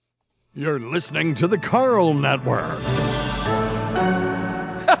You're listening to the Carl Network.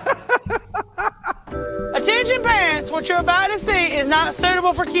 Attention parents, what you're about to see is not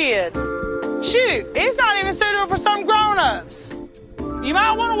suitable for kids. Shoot, it's not even suitable for some grown-ups. You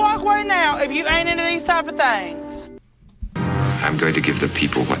might want to walk away now if you ain't into these type of things. I'm going to give the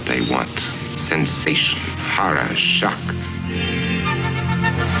people what they want. Sensation, horror, shock.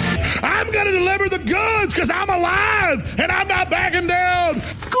 I'm going to deliver the goods because I'm alive and I'm not backing down.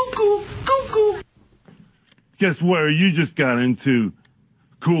 Cuckoo, cuckoo. Guess where you just got into?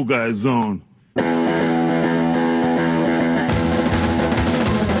 Cool guy zone.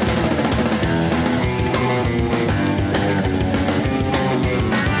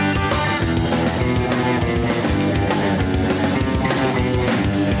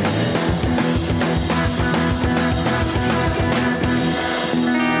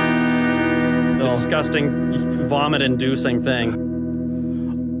 Disgusting, vomit-inducing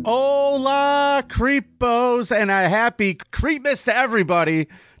thing. Hola, Creepos, and a happy Creepmas to everybody.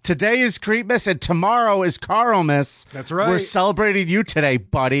 Today is Creepmas, and tomorrow is Carlmas. That's right. We're celebrating you today,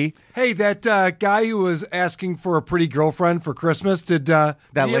 buddy. Hey, that guy who was asking for a pretty girlfriend for Christmas,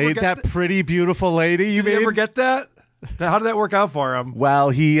 that pretty beautiful lady you did he ever get that? How did that work out for him? Well,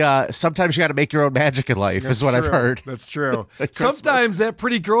 he sometimes you got to make your own magic in life, is what I've heard. That's true. Sometimes that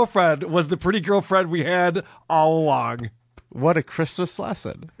pretty girlfriend was the pretty girlfriend we had all along. What a Christmas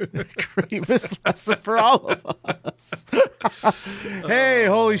lesson. Christmas lesson for all of us. Hey,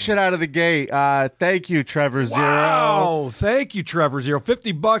 holy shit out of the gate. Thank you, Trevor Zero. Wow. Thank you, Trevor Zero.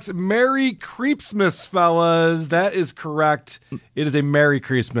 $50. Merry Creepsmas, fellas. That is correct. It is a Merry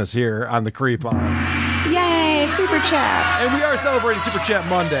Christmas here on the Creep On. Yay, Super Chats. And we are celebrating Super Chat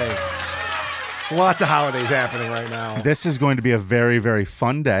Monday. Lots of holidays happening right now. This is going to be a very, very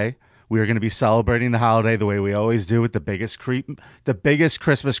fun day. We are going to be celebrating the holiday the way we always do with the biggest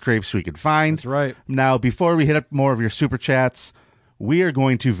Christmas creeps we could find. That's right. Now, before we hit up more of your super chats, we are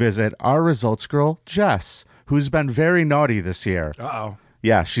going to visit our results girl, Jess, who's been very naughty this year. Uh-oh.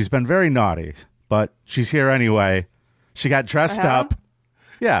 Yeah, she's been very naughty, but she's here anyway. She got dressed up.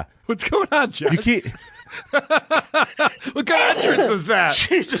 Yeah. What's going on, Jess? What kind of entrance was that?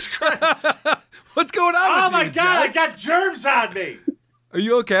 Jesus Christ. What's going on Oh, with my you, God, Jess? I got germs on me. Are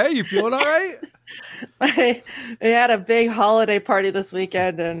you okay? You feeling all right? I had a big holiday party this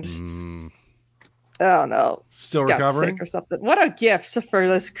weekend, and I don't know. Still just got recovering? sick or something. What a gift for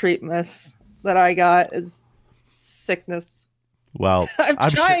this Creepmas that I got is sickness. Well,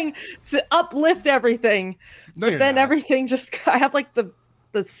 I'm trying to uplift everything, No, but you're then not. everything just I have like the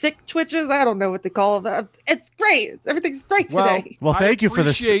sick twitches. I don't know what they call them. It's great. Everything's great today. Well, thank you for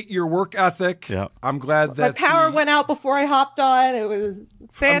this. I appreciate your work ethic. Yeah. I'm glad that My power went out before I hopped on. It was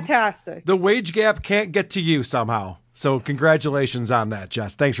fantastic. the wage gap can't get to you somehow. So congratulations on that,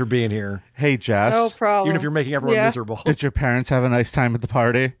 Jess. Thanks for being here. Hey, Jess. No problem. Even if you're making everyone miserable. Did your parents have a nice time at the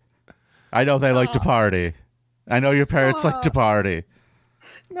party? I know they like to party. I know your parents like to party.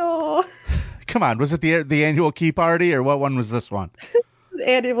 No. Come on, was it the annual key party, or what one was this one?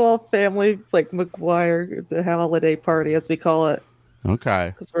 Annual family, like McGuire, the holiday party, as we call it, Okay.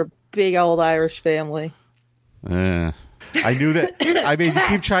 because we're a big old Irish family. I knew that. I mean, you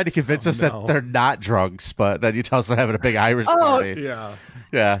keep trying to convince us that they're not drunks, but then you tell us they're having a big Irish party. Yeah.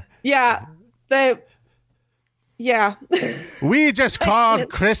 Yeah. Yeah. We just called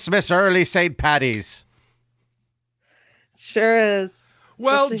Christmas early St. Patty's. Sure is.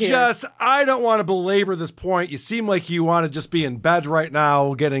 Well, Especially here. Jess, I don't want to belabor this point. You seem like you want to just be in bed right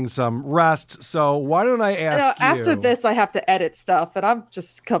now, getting some rest. So why don't I ask you? After this, I have to edit stuff, and I'm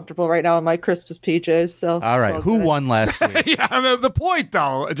just comfortable right now in my Christmas PJs. So All right. Who won last week? Yeah, I mean, the point,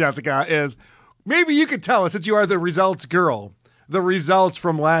 though, Jessica, is maybe you could tell us, since you are the results girl, the results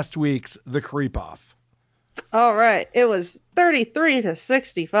from last week's The Creep Off. All right. It was 33 to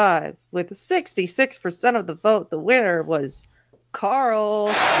 65. With 66% of the vote, the winner was Carl.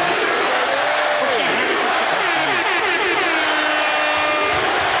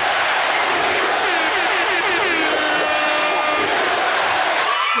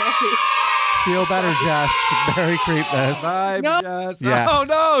 Feel better, Jess. Merry Creepmas. Bye, Nope. Jess. Yeah. Oh,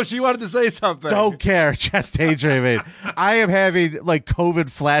 no, she wanted to say something. Don't care, just daydreaming. I am having like COVID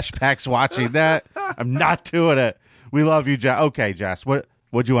flashbacks watching that. I'm not doing it. We love you, Jess. Okay, Jess,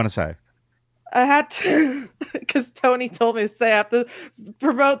 what'd you want to say? I had to, because Tony told me to say I have to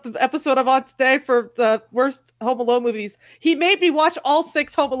promote the episode I'm on today for the worst Home Alone movies. He made me watch all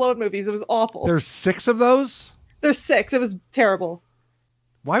 6 Home Alone movies. It was awful. There's 6 of those? There's 6. It was terrible.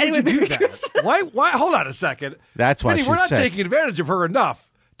 Why would Anyway, you do Merry that? Christmas. Why? Hold on a second. That's why Penny, she's we're not sick. taking advantage of her enough.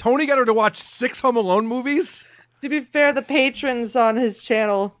 Tony got her to watch 6 Home Alone movies? To be fair, the patrons on his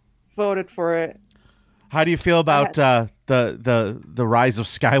channel voted for it. How do you feel about the rise of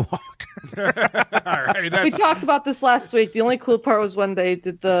Skywalker? All right, We talked about this last week. The only cool part was when they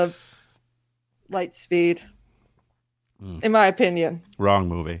did the light speed. In my opinion. Wrong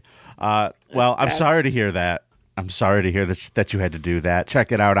movie. Well, I'm sorry to hear that. I'm sorry to hear that you had to do that.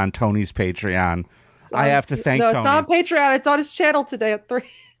 Check it out on Tony's Patreon. I have to thank Tony. No, it's not on Patreon. It's on his channel today at 3.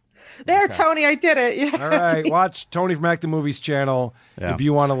 There, okay. Tony, I did it. Yeah. All right, watch Tony from Act the Movies channel if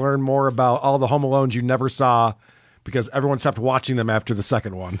you want to learn more about all the Home Alones you never saw, because everyone stopped watching them after the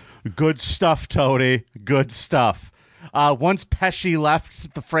second one. Good stuff, Tony. Good stuff. Once Pesci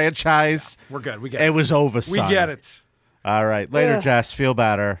left the franchise, we're good. We get it. It was over, son. We get it. All right. Later, Jess. Feel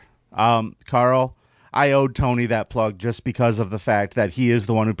better. Carl, I owed Tony that plug just because of the fact that he is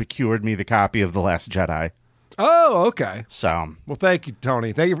the one who procured me the copy of The Last Jedi. Oh, okay. So, well, thank you,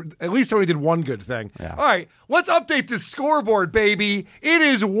 Tony. Thank you. At least Tony did one good thing. Yeah. All right, let's update this scoreboard, baby. It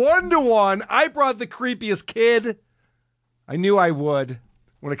is 1-1. I brought the creepiest kid. I knew I would.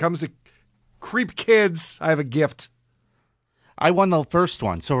 When it comes to creep kids, I have a gift. I won the first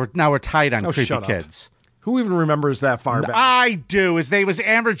one, so now we're tied on creepy kids. Who even remembers that far back? I do. His name was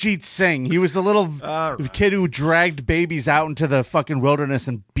Amarjeet Singh. He was the little kid who dragged babies out into the fucking wilderness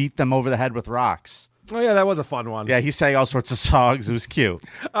and beat them over the head with rocks. Oh, yeah, that was a fun one. Yeah, he sang all sorts of songs. It was cute.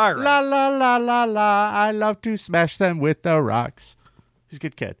 All right. La, la, la, la, la. I love to smash them with the rocks. He's a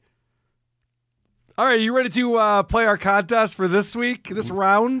good kid. All right, you ready to play our contest for this week, this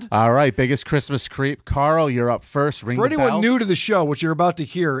round? All right, biggest Christmas creep. Carl, you're up first. Ring for the anyone bell. new to the show, what you're about to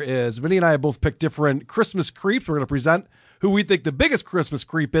hear is Vinny and I have both picked different Christmas creeps. We're going to present who we think the biggest Christmas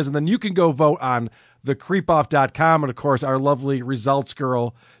creep is, and then you can go vote on thecreepoff.com. And, of course, our lovely results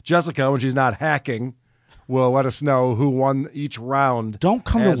girl, Jessica, when she's not hacking, will let us know who won each round. Don't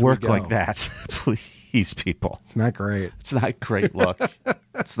come to work like that, please, people. It's not great. It's not a great look.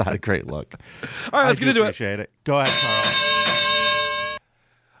 It's not a great look. All right, let's get into it. Appreciate it. Go ahead, Carl.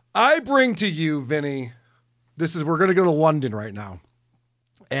 I bring to you, Vinny, we're going to go to London right now.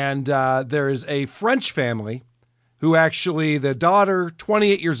 And there is a French family who actually, the daughter,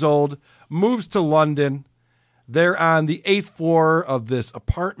 28 years old, moves to London. They're on the 8th floor of this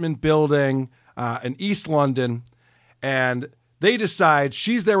apartment building in East London, and they decide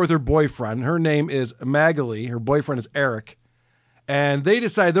she's there with her boyfriend. Her name is Magali. Her boyfriend is Eric, and they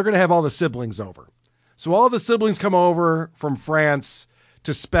decide they're going to have all the siblings over. So all the siblings come over from France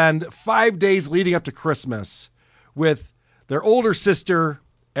to spend 5 days leading up to Christmas with their older sister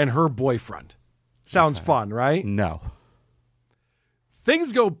and her boyfriend. Sounds fun, right? No.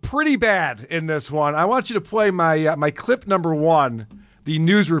 Things go pretty bad in this one. I want you to play my clip number 1, the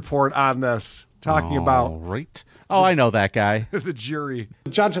news report on this, talking about... Right. Oh, I know that guy. The jury. The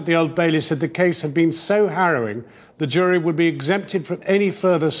judge at the Old Bailey said the case had been so harrowing, the jury would be exempted from any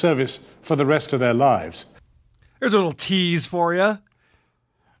further service for the rest of their lives. There's a little tease for you.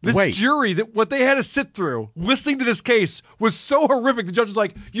 This jury, what they had to sit through, listening to this case, was so horrific. The judge was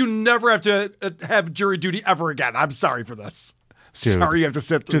like, you never have to have jury duty ever again. I'm sorry for this. Dude, sorry you have to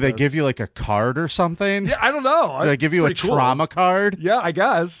sit through this. Do they this. give you like a card or something? Yeah, I don't know. Do they give you a trauma card? Yeah, I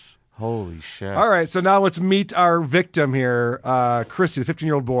guess. Holy shit. All right, so now let's meet our victim here, Christy, the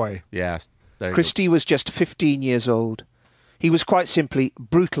 15-year-old boy. Yeah. Christy was just 15 years old. He was quite simply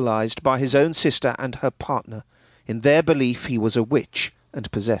brutalized by his own sister and her partner in their belief he was a witch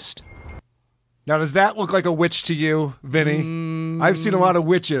and possessed. Now, does that look like a witch to you, Vinny? I've seen a lot of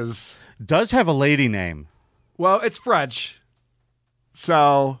witches. Does have a lady name. Well, it's French,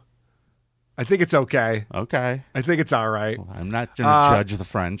 so I think it's okay. Okay. I think it's all right. Well, I'm not going to judge the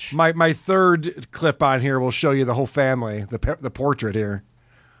French. My third clip on here will show you the whole family, the portrait here.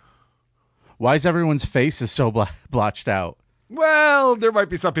 Why is everyone's face is so blotched out? Well, there might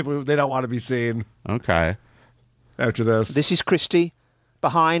be some people who they don't want to be seen. Okay. After this. This is Christy.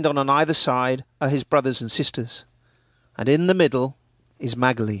 Behind and on either side are his brothers and sisters. And in the middle is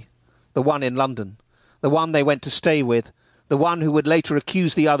Magali, the one in London, the one they went to stay with, the one who would later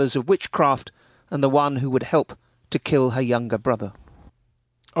accuse the others of witchcraft, and the one who would help to kill her younger brother.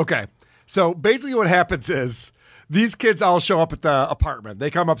 Okay, so basically what happens is these kids all show up at the apartment. They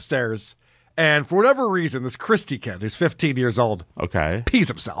come upstairs, and for whatever reason, this Christy kid, who's 15 years old, pees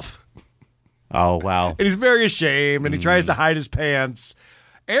himself. Oh, wow. And he's very ashamed, and he tries to hide his pants.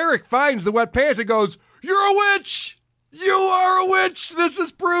 Eric finds the wet pants and goes, "You're a witch! You are a witch! This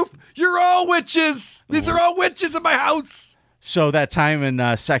is proof! You're all witches! These are all witches in my house!" So that time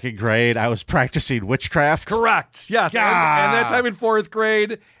in second grade, I was practicing witchcraft? Correct, yes. And that time in 4th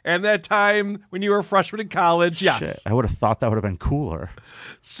grade, and that time when you were a freshman in college, yes. Shit, I would have thought that would have been cooler.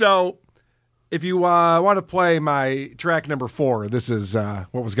 So if you want to play my track number 4, this is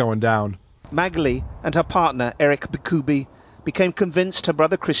what was going down. Magali and her partner, Eric Bikubi, became convinced her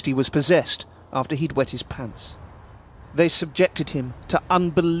brother Christy was possessed after he'd wet his pants. They subjected him to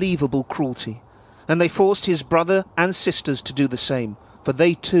unbelievable cruelty, and they forced his brother and sisters to do the same, for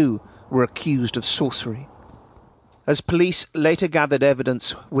they too were accused of sorcery. As police later gathered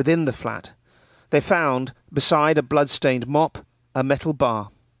evidence within the flat, they found, beside a blood-stained mop, a metal bar.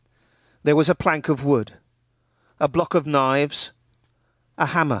 There was a plank of wood, a block of knives, a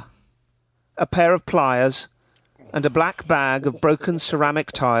hammer, a pair of pliers, and a black bag of broken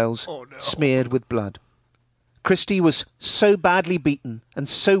ceramic tiles smeared with blood. Christy was so badly beaten and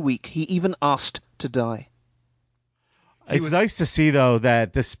so weak he even asked to die. It's nice to see, though,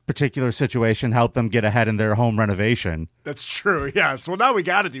 that this particular situation helped them get ahead in their home renovation. That's true, yes. Well, now we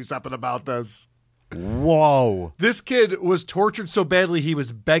got to do something about this. Whoa. This kid was tortured so badly he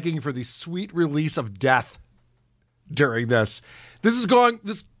was begging for the sweet release of death during this. This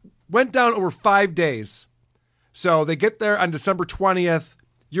went down over 5 days. So they get there on December 20th.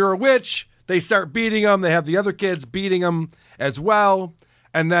 You're a witch. They start beating him. They have the other kids beating him as well.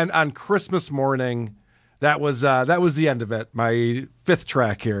 And then on Christmas morning, that was the end of it. My 5th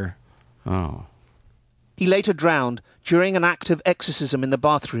track here. Oh. He later drowned during an act of exorcism in the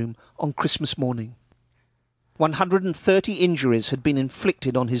bathroom on Christmas morning. 130 injuries had been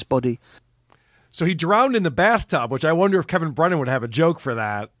inflicted on his body. So he drowned in the bathtub, which I wonder if Kevin Brennan would have a joke for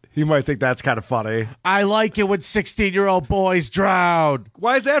that. He might think that's kind of funny. I like it when 16-year-old boys drown.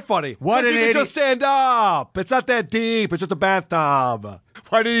 Why is that funny? What an you idiot. can just stand up. It's not that deep. It's just a bathtub.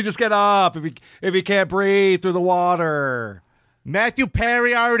 Why did he just get up if he can't breathe through the water? Matthew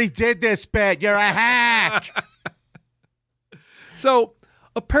Perry already did this bit. You're a hack. So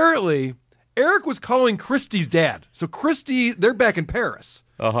apparently, Eric was calling Christy's dad. So Christy, they're back in Paris.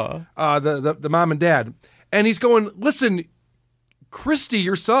 The mom and dad. And he's going, listen, Christy,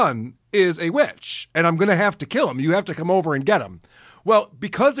 your son, is a witch, and I'm going to have to kill him. You have to come over and get him. Well,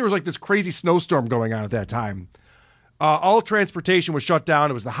 because there was like this crazy snowstorm going on at that time, all transportation was shut down.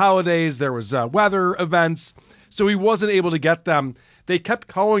 It was the holidays. There was weather events. So he wasn't able to get them. They kept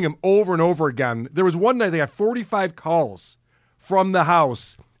calling him over and over again. There was one night they got 45 calls from the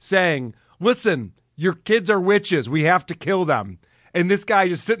house saying, listen, your kids are witches. We have to kill them. And this guy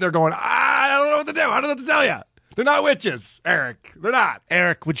just sitting there going, I don't know what to do. I don't know what to tell you. They're not witches, Eric. They're not.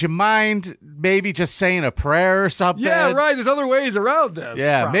 Eric, would you mind maybe just saying a prayer or something? Yeah, right. There's other ways around this.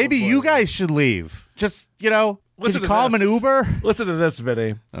 Yeah, probably. maybe you guys should leave. Just, can Listen you to call him this. an Uber? Listen to this,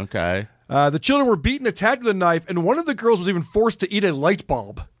 Vinny. Okay. The children were beaten, attacked with a knife, and one of the girls was even forced to eat a light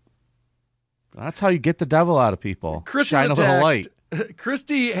bulb. That's how you get the devil out of people. Shine a little light.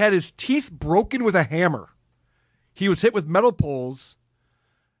 Christy had his teeth broken with a hammer. He was hit with metal poles.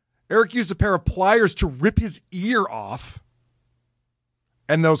 Eric used a pair of pliers to rip his ear off.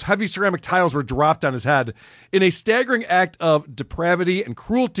 And those heavy ceramic tiles were dropped on his head. In a staggering act of depravity and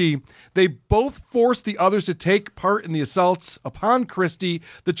cruelty, they both forced the others to take part in the assaults upon Christy.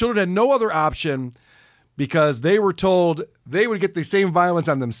 The children had no other option because they were told they would get the same violence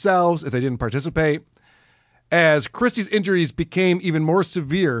on themselves if they didn't participate. As Christy's injuries became even more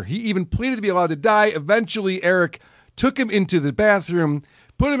severe, he even pleaded to be allowed to die. Eventually, Eric took him into the bathroom,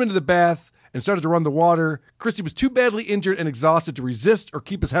 put him into the bath, and started to run the water. Christy was too badly injured and exhausted to resist or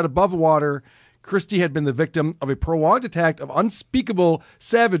keep his head above water. Christy had been the victim of a prolonged attack of unspeakable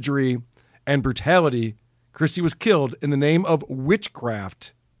savagery and brutality. Christy was killed in the name of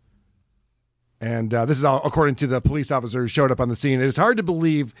witchcraft. And this is all according to the police officer who showed up on the scene. It is hard to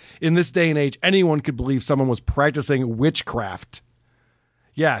believe in this day and age anyone could believe someone was practicing witchcraft.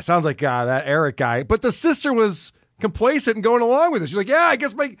 Yeah, sounds like that Eric guy. But the sister was complacent and going along with it. She's like, yeah, I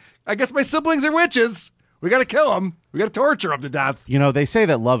guess my siblings are witches. We got to kill them. We got to torture them to death. They say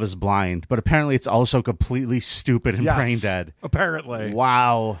that love is blind, but apparently it's also completely stupid and brain dead. Apparently.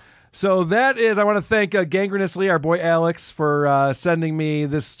 Wow. So that is, I want to thank Gangrenously, our boy Alex, for sending me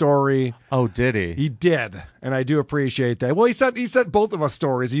this story. Oh, did he? He did, and I do appreciate that. Well, he sent both of us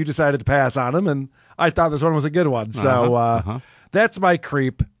stories, and you decided to pass on them, and I thought this one was a good one. So that's my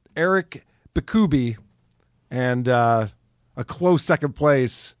creep, Eric Bikubi, and a close second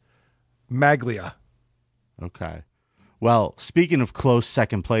place, Maglia. Okay. Well, speaking of close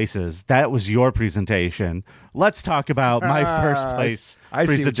second places, that was your presentation. Let's talk about my first place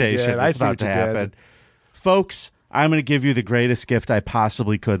presentation that's about to happen. Folks, I'm going to give you the greatest gift I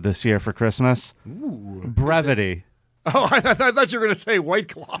possibly could this year for Christmas. Ooh, brevity. Oh, I thought you were going to say White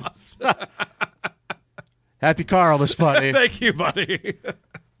Claws. Happy Carlmas, buddy. Thank you, buddy.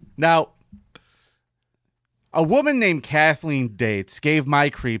 Now, A woman named Kathleen Dates gave my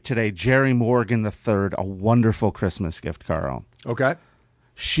creep today, Jerry Morgan III, a wonderful Christmas gift, Carl. Okay.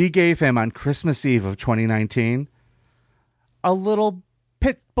 She gave him on Christmas Eve of 2019 a little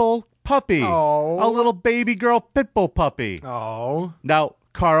pit bull puppy. Oh. A little baby girl pit bull puppy. Oh. Now,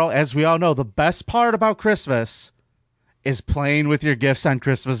 Carl, as we all know, the best part about Christmas is playing with your gifts on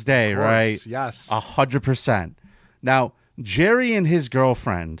Christmas Day, right? Yes. 100%. Now, Jerry and his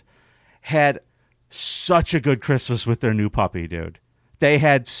girlfriend had such a good Christmas with their new puppy, dude. They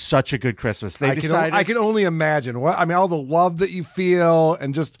had such a good Christmas. I can only imagine. All the love that you feel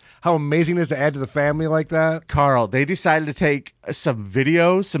and just how amazing it is to add to the family like that. Carl, they decided to take some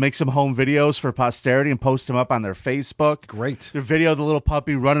videos, to make some home videos for posterity and post them up on their Facebook. Great. The video of the little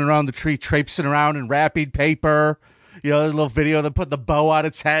puppy running around the tree, traipsing around in wrapping paper. You know, a little video of them putting the bow on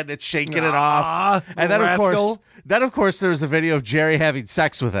its head and it's shaking it off. And then, of course, there was a video of Jerry having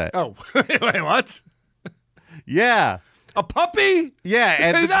sex with it. Oh, wait, what? Yeah. A puppy? Yeah.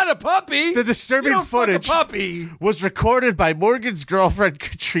 And not a puppy. The disturbing footage was recorded by Morgan's girlfriend,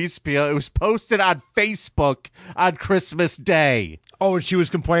 Catrice Peel. It was posted on Facebook on Christmas Day. Oh, and she was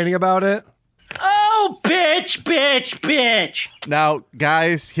complaining about it? Oh, bitch. Now,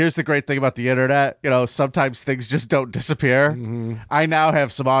 guys, here's the great thing about the internet. You know, sometimes things just don't disappear. Mm-hmm. I now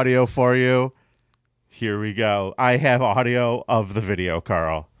have some audio for you. Here we go. I have audio of the video,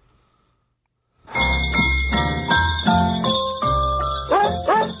 Carl.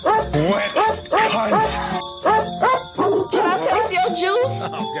 Wet cunt. Can I taste your juice?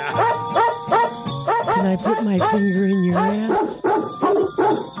 Oh, God. Can I put my finger in your ass?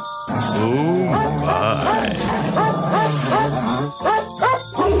 Oh, my.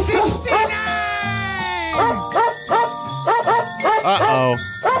 69! Uh-oh.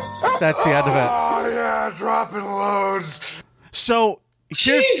 That's the end of it. Oh, yeah, dropping loads. So...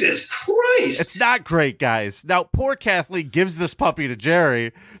 Jesus Christ. It's not great, guys. Now, poor Kathleen gives this puppy to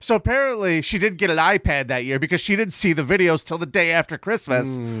Jerry. So apparently she didn't get an iPad that year because she didn't see the videos till the day after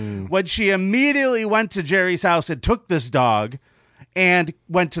Christmas when she immediately went to Jerry's house and took this dog and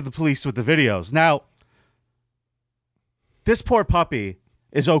went to the police with the videos. Now, this poor puppy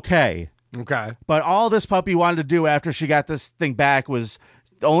is okay. Okay. But all this puppy wanted to do after she got this thing back was...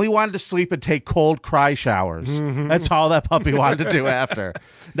 only wanted to sleep and take cold cry showers. Mm-hmm. That's all that puppy wanted to do after.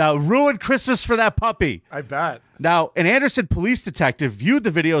 Now, ruined Christmas for that puppy. I bet. Now, an Anderson police detective viewed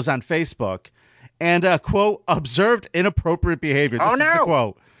the videos on Facebook and, quote, observed inappropriate behavior. This is the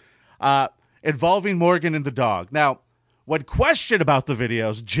quote. Involving Morgan and the dog. Now, when questioned about the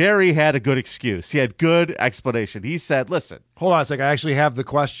videos, Jerry had a good excuse. He had good explanation. He said, listen. Hold on a second. I actually have the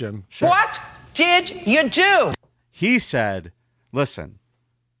question. Sure. What did you do? He said, listen.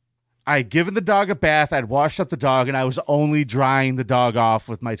 I'd given the dog a bath, I'd washed up the dog, and I was only drying the dog off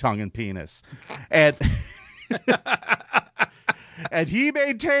with my tongue and penis. And and he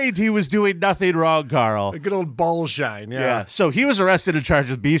maintained he was doing nothing wrong, Carl. A good old ball shine, yeah. So he was arrested and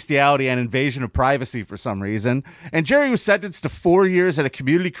charged with bestiality and invasion of privacy for some reason. And Jerry was sentenced to 4 years at a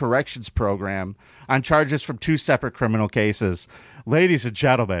community corrections program on charges from 2 separate criminal cases. Ladies and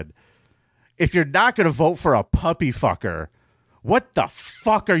gentlemen, if you're not going to vote for a puppy fucker, what the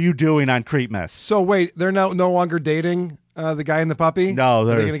fuck are you doing on Creepmas? So wait, they're no longer dating the guy and the puppy? No. Are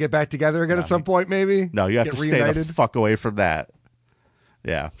they going to get back together again at some point, maybe? No, you have to stay the fuck away from that.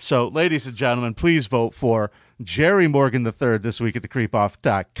 Yeah. So, ladies and gentlemen, please vote for Jerry Morgan III this week at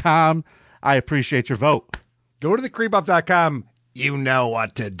thecreepoff.com. I appreciate your vote. Go to thecreepoff.com. You know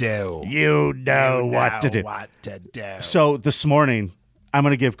what to do. You know what to do. So, this morning, I'm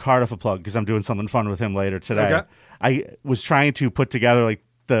going to give Cardiff a plug because I'm doing something fun with him later today. Okay. I was trying to put together like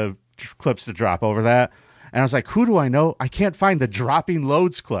the clips to drop over that. And I was like, who do I know? I can't find the dropping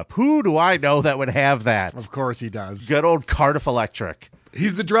loads clip. Who do I know that would have that? Of course he does. Good old Cardiff Electric.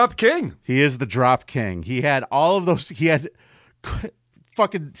 He's the drop king. He is the drop king. He had all of those. He had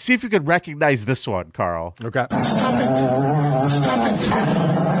fucking, see if you could recognize this one, Carl. Okay.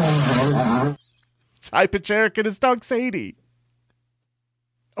 It's Hypercheric and his dog Sadie.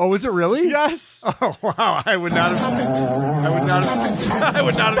 Oh, is it really? Yes. Oh, wow. I would not have.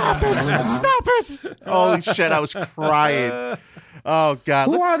 Stop it. Holy shit. I was crying. Oh, God.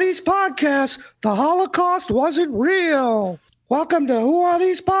 Who are these podcasts? The Holocaust wasn't real. Welcome to Who Are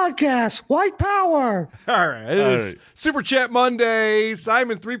These Podcasts? White Power. All right. It is Super Chat Monday.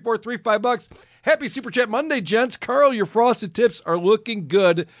 Simon, 3435 bucks. Happy Super Chat Monday, gents. Carl, your frosted tips are looking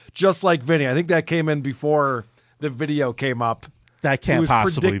good, just like Vinny. I think that came in before the video came up. That can't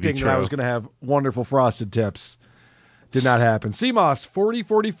possibly be predicting true. that I was going to have wonderful frosted tips. Did not happen. CMOS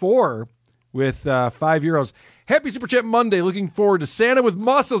 4044 with €5. Happy Super Chat Monday. Looking forward to Santa with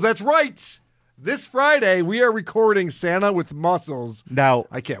muscles. That's right. This Friday, we are recording Santa with Muscles. Now,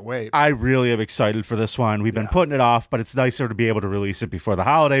 I can't wait. I really am excited for this one. We've been putting it off, but it's nicer to be able to release it before the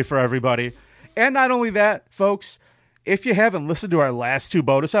holiday for everybody. And not only that, folks, if you haven't listened to our last 2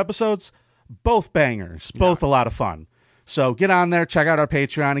 bonus episodes, both bangers, both a lot of fun. So get on there, check out our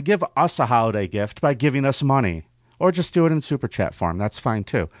Patreon, and give us a holiday gift by giving us money. Or just do it in Super Chat form. That's fine,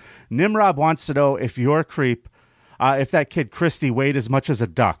 too. Nimrod wants to know if your creep, if that kid Christy weighed as much as a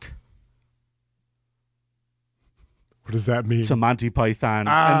duck. What does that mean? It's a Monty Python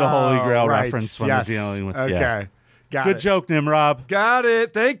and the Holy Grail reference when they're dealing with... Okay. Yeah. Got Good it. joke, Nimrod. Got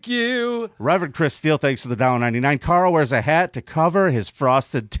it. Thank you. Reverend Chris Steele, thanks for the $1.99. Carl wears a hat to cover his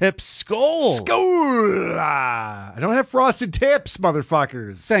frosted tips skull. Skull. I don't have frosted tips,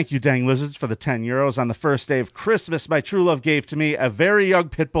 motherfuckers. Thank you, Dang Lizards, for the €10. On the first day of Christmas, my true love gave to me a very young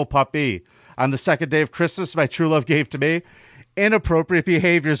pit bull puppy. On the second day of Christmas, my true love gave to me inappropriate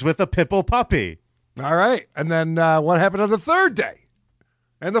behaviors with a pit bull puppy. All right. And then what happened on the third day?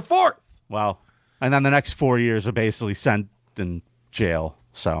 And the fourth? Well, and then the next 4 years are basically sent in jail.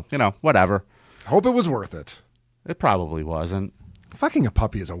 So, whatever. Hope it was worth it. It probably wasn't. Fucking a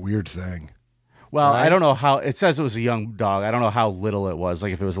puppy is a weird thing. Well, right? I don't know how... It says it was a young dog. I don't know how little it was.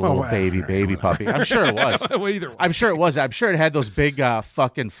 Like if it was a little baby puppy. I'm sure it was. I'm sure it was. I'm sure it had those big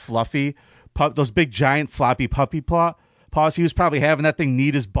fucking fluffy... those big giant floppy puppy paws. He was probably having that thing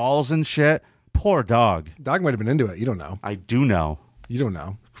knead his balls and shit. Poor dog. Dog might have been into it. You don't know. I do know. You don't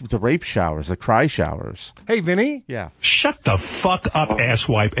know. The rape showers, the cry showers. Hey, Vinny? Yeah. Shut the fuck up,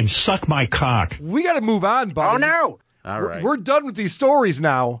 asswipe, and suck my cock. We got to move on, buddy. Oh, no. All right. We're done with these stories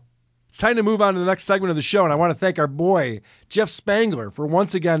now. It's time to move on to the next segment of the show, and I want to thank our boy, Jeff Spangler, for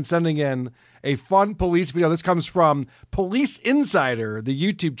once again sending in a fun police video. This comes from Police Insider, the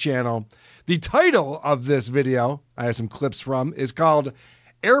YouTube channel. The title of this video, I have some clips from, is called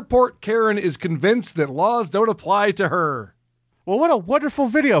Airport Karen is Convinced That Laws Don't Apply to Her. Well, what a wonderful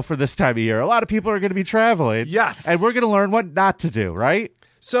video for this time of year. A lot of people are going to be traveling. Yes. And we're going to learn what not to do, right?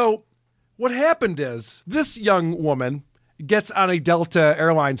 So what happened is this young woman gets on a Delta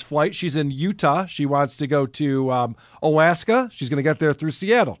Airlines flight. She's in Utah. She wants to go to Alaska. She's going to get there through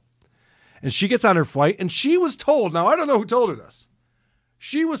Seattle. And she gets on her flight, and she was told, now I don't know who told her this.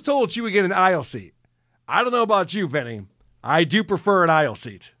 She was told she would get an aisle seat. I don't know about you, Vinny. I do prefer an aisle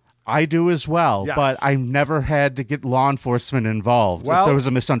seat. I do as well, yes. But I never had to get law enforcement involved if there was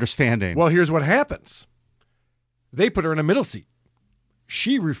a misunderstanding. Well, here's what happens. They put her in a middle seat.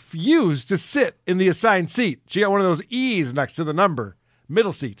 She refused to sit in the assigned seat. She got one of those E's next to the number,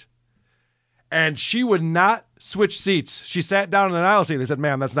 middle seat. And she would not switch seats. She sat down in an aisle seat. They said,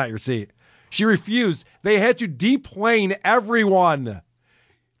 ma'am, that's not your seat. She refused. They had to deplane everyone.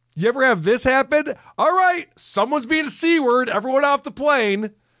 You ever have this happen? All right, someone's being a C word, everyone off the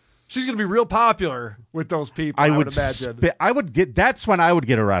plane. She's going to be real popular with those people, I would imagine. That's when I would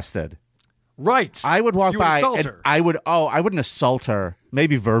get arrested. Right. I would walk by assault and her. I wouldn't assault her,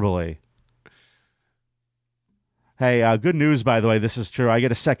 maybe verbally. Hey, good news, by the way, this is true. I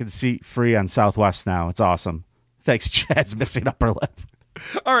get a second seat free on Southwest now. It's awesome. Thanks, Chad's missing upper lip.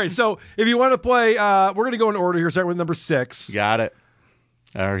 All right, so if you want to play, we're going to go in order here, starting with number 6. Got it.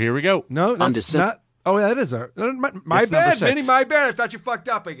 Here we go. No, that's not. Oh, that is my bad, Vinny. My bad. I thought you fucked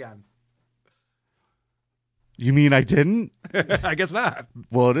up again. You mean I didn't? I guess not.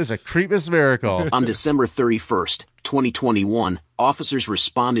 Well, it is a Creepmas miracle. On December 31st, 2021, officers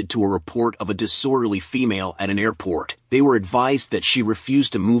responded to a report of a disorderly female at an airport. They were advised that she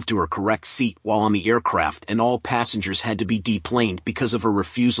refused to move to her correct seat while on the aircraft, and all passengers had to be deplaned because of her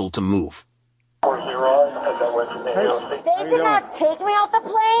refusal to move. They did not take me off the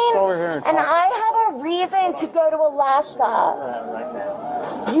plane, and I have a reason to go to Alaska.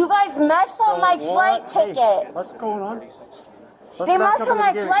 You guys messed up my flight ticket. What's going on? They messed up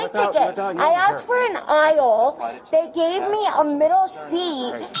my flight ticket. I asked for an aisle. They gave me a middle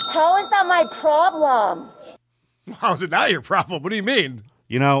seat. How is that my problem? How is it not your problem? What do you mean?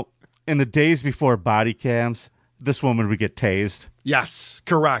 You know, in the days before body cams, this woman would get tased. Yes,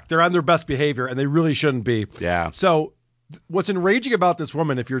 correct. They're on their best behavior, and they really shouldn't be. Yeah. So what's enraging about this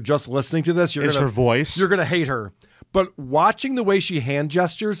woman, if you're just listening to this, her voice. You're going to hate her. But watching the way she hand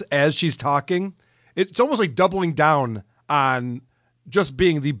gestures as she's talking, it's almost like doubling down on just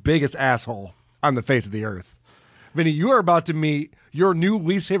being the biggest asshole on the face of the earth. Vinny, you are about to meet your new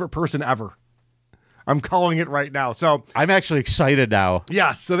least favorite person ever. I'm calling it right now. So I'm actually excited now.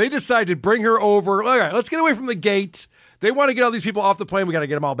 Yes. So they decided to bring her over. All right, let's get away from the gate. They want to get all these people off the plane. We got to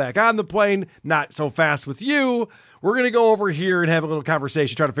get them all back on the plane. Not so fast with you. We're going to go over here and have a little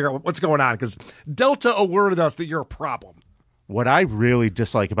conversation, try to figure out what's going on, because Delta alerted us that you're a problem. What I really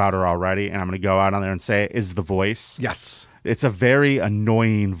dislike about her already, and I'm going to go out on there and say it, is the voice. Yes. It's a very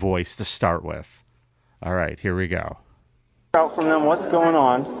annoying voice to start with. All right, here we go. Out from them what's going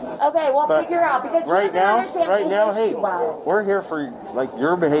on. Okay, well, figure out because right now, hey, we're here for like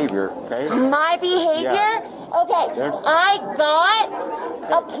your behavior, okay? My behavior? Yeah. Okay, I got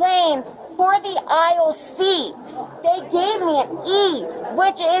a plane for the aisle seat. They gave me an E,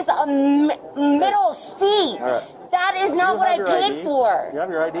 which is a middle seat. Right. That is not what I paid ID? for. You have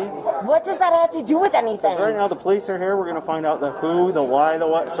your ID? What does that have to do with anything? Right now the police are here. We're going to find out the who, the why, the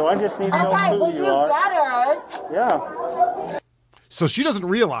what. So I just need to know who you are. Better. Yeah. So she doesn't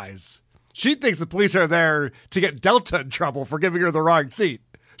realize. She thinks the police are there to get Delta in trouble for giving her the wrong seat.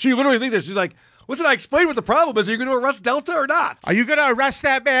 She literally thinks that. She's like, listen, I explained what the problem is. Are you going to arrest Delta or not? Are you going to arrest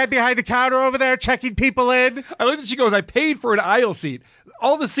that man behind the counter over there checking people in? I like that she goes, I paid for an aisle seat.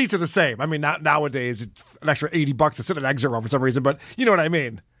 All the seats are the same. I mean, not nowadays, it's an extra $80 to sit in an exit row for some reason, but you know what I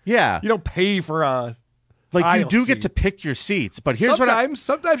mean. Yeah. You don't pay for a you do seat. get to pick your seats, but here's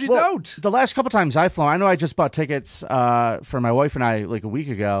sometimes you don't. The last couple times I've flown, I know I just bought tickets for my wife and I like a week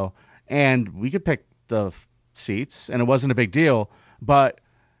ago, and we could pick the seats, and it wasn't a big deal. But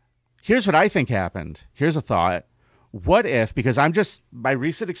here's what I think happened. Here's a thought. What if, because my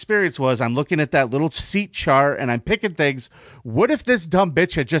recent experience was I'm looking at that little seat chart and I'm picking things. What if this dumb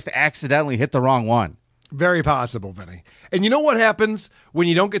bitch had just accidentally hit the wrong one? Very possible, Vinny. And you know what happens when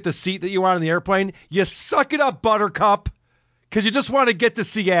you don't get the seat that you want on the airplane? You suck it up, Buttercup, because you just want to get to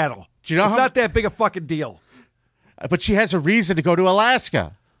Seattle. Do you know it's not that big a fucking deal. But she has a reason to go to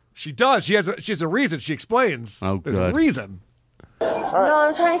Alaska. She does. She has a reason. She explains. Oh, There's good. a reason. No,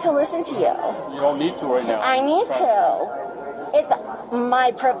 I'm trying to listen to you. You don't need to right now. I need to. It's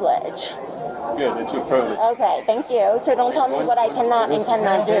my privilege. Good, it's your privilege. Okay, thank you. So don't tell me what I cannot and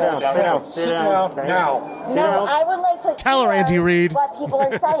cannot do. Sit down now. No, I would like to Tell her, Andy Reid. what people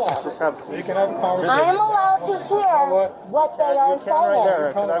are saying. You can have a conversation. I am allowed to hear what they are saying.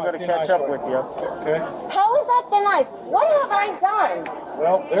 Because I'm going to catch up with you. Okay. How is that thin ice? What have I done?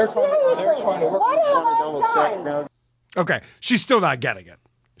 Well, they're trying to work. What have I done? Okay, she's still not getting it.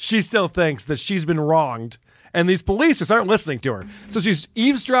 She still thinks that she's been wronged, and these police just aren't listening to her. So she's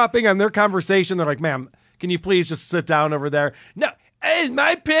eavesdropping on their conversation. They're like, ma'am, can you please just sit down over there? No, it's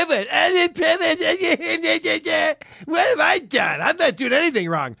my privilege. I'm privilege. What have I done? I'm not doing anything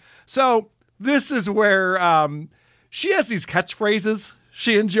wrong. So this is where she has these catchphrases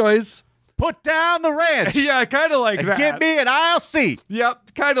she enjoys. Put down the wrench. Yeah, kind of like that. Give me an aisle seat.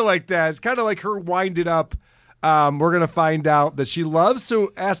 Yep, kind of like that. It's kind of like her winded up. We're going to find out that she loves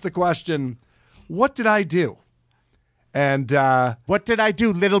to ask the question, what did I do? And what did I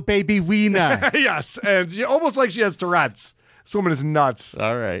do, little baby wiener? Yes, and almost like she has Tourette's. This woman is nuts.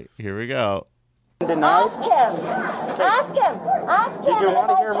 All right, here we go. Ask him. Ask him. Ask him. Did you want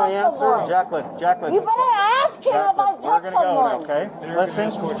to hear my answer? Jacqueline. You better ask him if I've touched someone. Okay?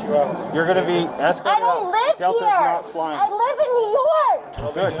 Listen. You're going to be escorted I don't live Delta's here. not flying. I live in New York.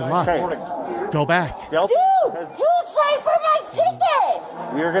 Good. Come on. Okay. Go back. Delta Dude, who's paying for my ticket?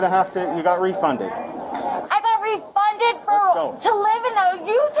 You're going to have to, you got refunded. I got refunded to live in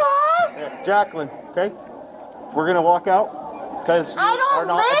Utah? Jacqueline, okay? We're going to walk out. Because I don't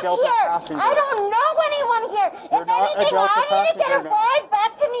live here. Passenger. I don't know anyone here. You're if not a anything, Delta I need to get a passenger ride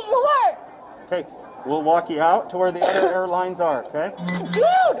back to New York. Okay, we'll walk you out to where the other airlines are, okay? Dude,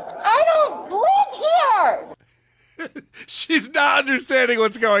 I don't live here. She's not understanding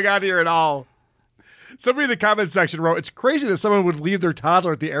what's going on here at all. Somebody in the comment section wrote, it's crazy that someone would leave their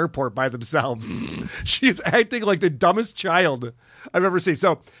toddler at the airport by themselves. She's acting like the dumbest child I've ever seen.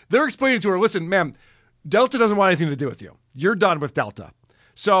 So they're explaining to her, listen, ma'am, Delta doesn't want anything to do with you. You're done with Delta.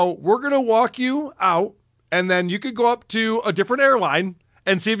 So we're going to walk you out, and then you could go up to a different airline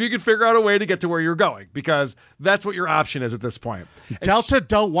and see if you can figure out a way to get to where you're going, because that's what your option is at this point. Delta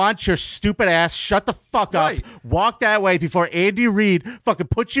don't want your stupid ass. Shut the fuck up. Walk that way before Andy Reid fucking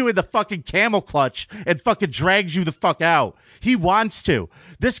puts you in the fucking camel clutch and fucking drags you the fuck out. He wants to.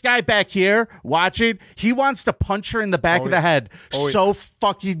 This guy back here watching, he wants to punch her in the back of the head so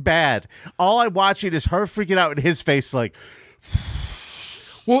fucking bad. All I'm watching is her freaking out in his face like...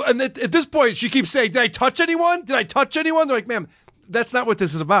 Well, and at this point, she keeps saying, did I touch anyone? Did I touch anyone? They're like, ma'am, that's not what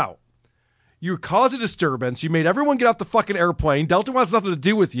this is about. You caused a disturbance. You made everyone get off the fucking airplane. Delta wants nothing to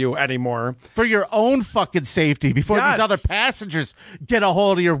do with you anymore. For your own fucking safety before these other passengers get a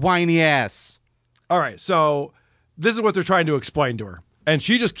hold of your whiny ass. All right, so this is what they're trying to explain to her. And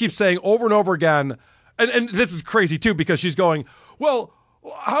she just keeps saying over and over again, and this is crazy too, because she's going, well,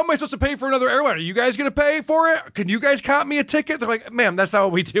 how am I supposed to pay for another airline? Are you guys going to pay for it? Can you guys comp me a ticket? They're like, ma'am, that's not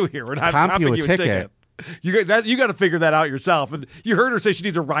what we do here. We're not comping you a ticket. You got to figure that out yourself. And you heard her say she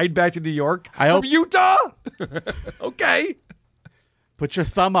needs a ride back to New York from Utah? Okay. Put your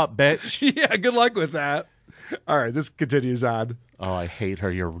thumb up, bitch. Yeah, good luck with that. All right, this continues on. Oh, I hate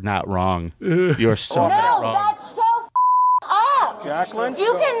her. You're not wrong. You're so not wrong. No, that's so up. Jacqueline?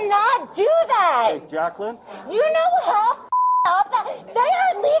 You cannot do that. Hey, Jacqueline? You know how up that they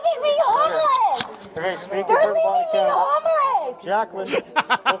are leaving me homeless. Okay, speak They're with leaving me everybody. homeless. Jacqueline,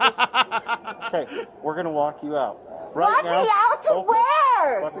 focus. Okay, we're going to walk you out. Walk me out to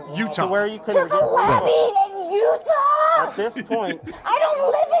where? Utah. To where you can To the levee in Utah. At this point, I don't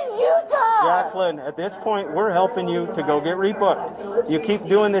live in Utah. Jacqueline, at this point, we're helping you to go get rebooked. You keep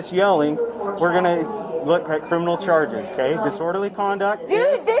doing this yelling, we're going to look at criminal charges, okay? Disorderly conduct.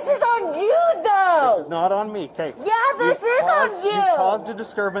 Dude, this is on you, though. This is not on me, okay? Yeah, this is on you. You caused a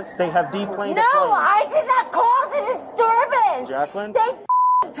disturbance. They have deplaned No, a plane. I did not cause a disturbance. Jacqueline?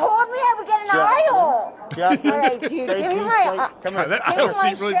 They told me I would get an aisle. Jacqueline? All right, dude, They give me deplaned- my Come on. That give me aisle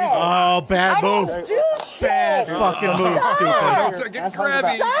my seat really shit. Oh, bad I move. didn't do shit. Bad fucking move, Stop. stupid. Get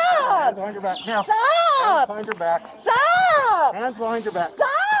crabby. Stop. Hands behind your back. Now. Hands Stop. behind your back. Stop. Hands behind your back.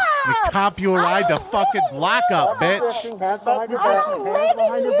 We Stop. comp you a ride to fucking lockup, bitch. Hands behind your I back. don't Hands live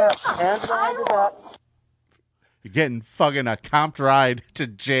behind in your back. Utah. Hands behind your back. You're getting fucking a comped ride to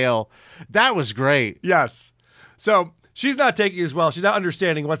jail. That was great. Yes. So she's not taking it as well. She's not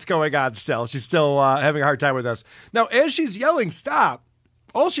understanding what's going on still. She's still having a hard time with us. Now, as she's yelling, stop,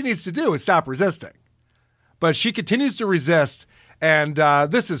 all she needs to do is stop resisting. But she continues to resist, and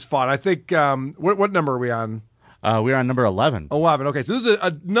this is fun. I think, what number are we on? We're on number 11. 11. Okay, so this is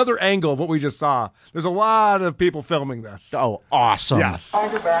another angle of what we just saw. There's a lot of people filming this. Oh, awesome. Yes.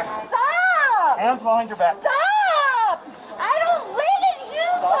 Behind your back. Stop. Hands behind your back. Stop. I don't live in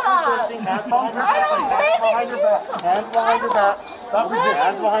Utah. Hands behind your I back. don't live in Utah. Hands behind your back. Stop resisting.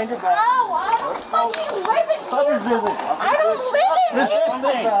 Hands behind your back. No, I don't fucking live in Utah. I don't live in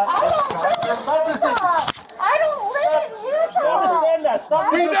Resisting. Utah. I don't live in Utah. I don't live in Utah. Understand that.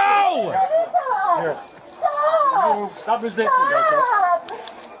 Stop We know. Utah. Stop. Stop resisting. Stop.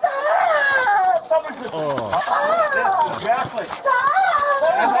 Stop. Stop resisting. Jacqueline. Stop.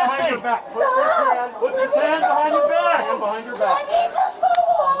 Hands behind your back. Put your hands behind your back. Hand behind your back. Let me just go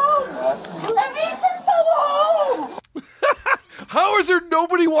home. Let me just go home. How is there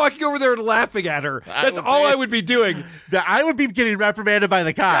nobody walking over there and laughing at her? That's all I would be doing. I would be getting reprimanded by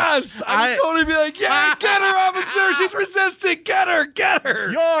the cops. Yes, I would totally be like, yeah, get her, officer. She's resisting. Get her, get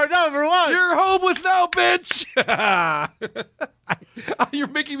her. You're number one. You're homeless now, bitch. You're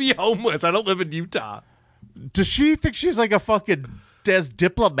making me homeless. I don't live in Utah. Does she think she's like a fucking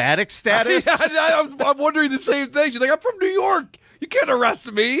diplomatic status? I'm wondering the same thing. She's like, I'm from New York. You can't arrest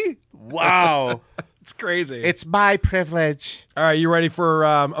me. Wow. It's crazy. It's my privilege. All right, you ready for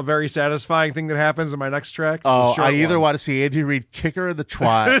a very satisfying thing that happens in my next track? Oh, I either want to see Andy Reid kick her in the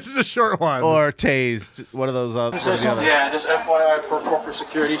twat. This is a short one. Or tased. One of those other. Yeah, just FYI for corporate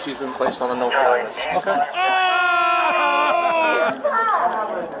security, she's been placed on a no-fly list. Okay.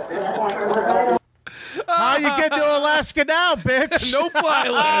 How you get to Alaska now, bitch? No fly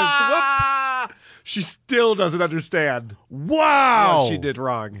list. Whoops. She still doesn't understand. Wow. What she did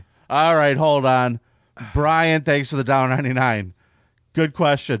wrong. All right, hold on. Brian, thanks for the $1.99. Good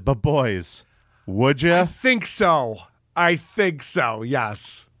question. But boys, would you? I think so.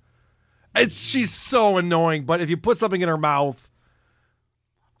 Yes. She's so annoying, but if you put something in her mouth.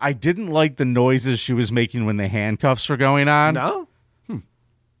 I didn't like the noises she was making when the handcuffs were going on. No? A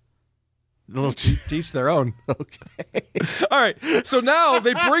little teach their own. Okay. All right. So now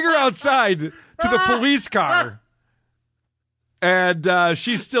they bring her outside to the police car. And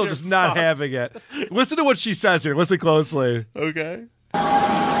she's still just not having it. Listen to what she says here. Listen closely. Okay. Get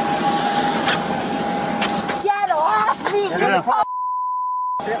off me, you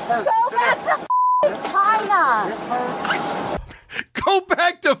Go back to China. Go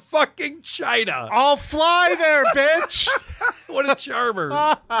back to fucking China. I'll fly there, bitch. What a charmer.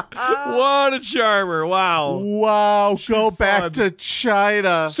 What a charmer. Wow. Wow. Go back to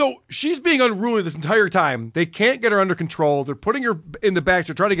China. So she's being unruly this entire time. They can't get her under control. They're putting her in the back.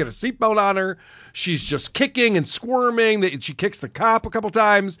 They're trying to get a seatbelt on her. She's just kicking and squirming. She kicks the cop a couple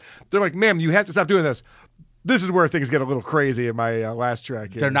times. They're like, ma'am, you have to stop doing this. This is where things get a little crazy in my last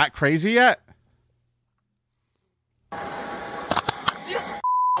track here. They're not crazy yet?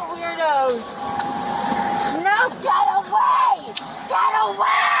 Weirdos. No, get away. Get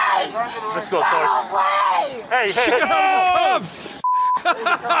away. Let's go, Get Sarge. away. Hey, She got out of cuffs.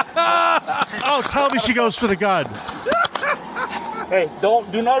 Oh, tell me she goes for the gun. Hey,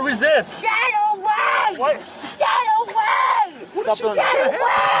 do not resist. Get away. What? Get away. Stop doing Get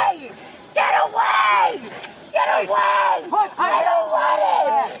that. away. Get away. away! Get away! I don't want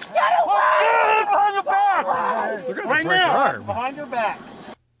it! Get away! Behind your back! They're going to break your arm. Behind your back.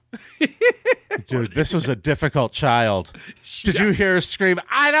 Dude, this was a difficult child. Did you hear her scream,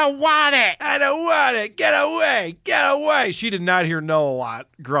 I don't want it! I don't want it! Get away! Get away! She did not hear no a lot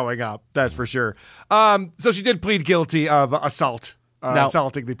growing up, that's for sure. So she did plead guilty of assault. Now,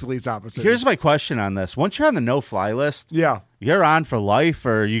 assaulting the police officers. Here's my question on this. Once you're on the no-fly list, you're on for life,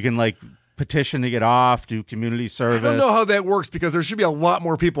 or you can, like, petition to get off, do community service. I don't know how that works because there should be a lot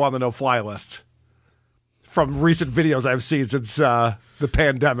more people on the no-fly list from recent videos I've seen since the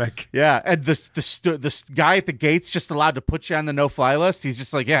pandemic. Yeah, and this guy at the gate's just allowed to put you on the no-fly list? He's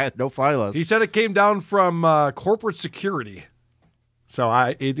just like, yeah, no-fly list. He said it came down from corporate security. So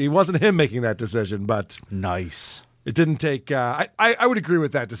it wasn't him making that decision, but... Nice. It didn't take... I would agree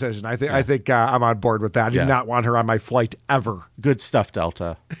with that decision. I think I'm on board with that. I did not want her on my flight ever. Good stuff,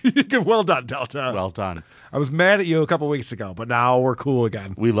 Delta. Well done, Delta. Well done. I was mad at you a couple weeks ago, but now we're cool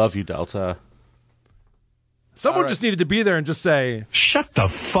again. We love you, Delta. Someone just needed to be there and just say... Shut the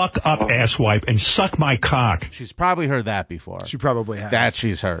fuck up, asswipe, and suck my cock. She's probably heard that before. She probably has. That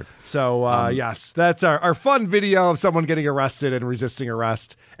she's heard. So, yes, that's our fun video of someone getting arrested and resisting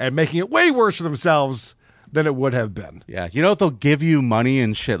arrest and making it way worse for themselves than it would have been. Yeah, you know, they'll give you money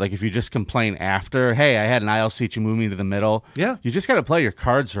and shit. Like, if you just complain after, hey, I had an aisle seat, you moved me to the middle. Yeah. You just got to play your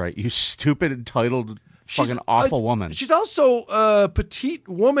cards right, you stupid, entitled, fucking awful woman. She's also a petite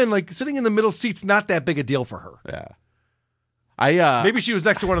woman. Like, sitting in the middle seat's not that big a deal for her. Yeah. Maybe she was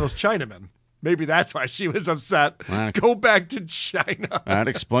next to one of those Chinamen. Maybe that's why she was upset. Go back to China. That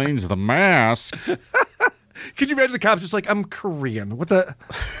explains the mask. Could you imagine the cops just like, I'm Korean. What the?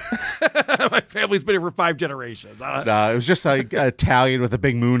 My family's been here for 5 generations. No, it was just like an Italian with a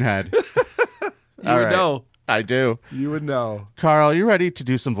big moon head. You would know. I do. You would know. Carl, you ready to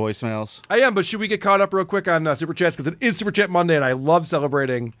do some voicemails? I am, but should we get caught up real quick on Super Chats? Because it is Super Chat Monday, and I love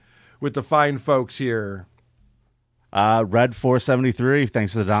celebrating with the fine folks here. Red 473,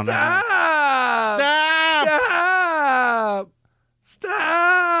 thanks for the down.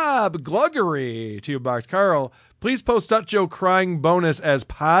 Stop! Gluggery to you, Box. Carl, please post Dut Joe crying bonus as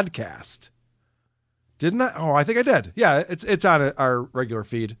podcast. Didn't I? Oh, I think I did. Yeah, it's on our regular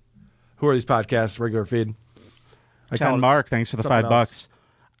feed. Who are these podcasts? Regular feed. 10 Mark, thanks for the $5.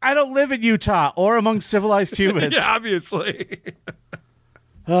 I don't live in Utah or among civilized humans. Yeah, obviously.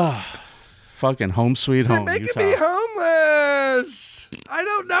 Fucking home sweet home. They're making Utah. me homeless. I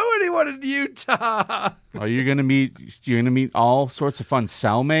don't know anyone in Utah. Are you gonna meet? You're gonna meet all sorts of fun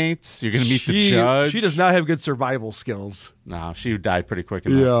cellmates. You're gonna meet the judge. She does not have good survival skills. No, she died pretty quick.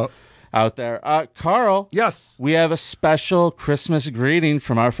 Out there, Carl. Yes, we have a special Christmas greeting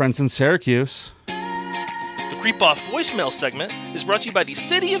from our friends in Syracuse. The Creep Off voicemail segment is brought to you by the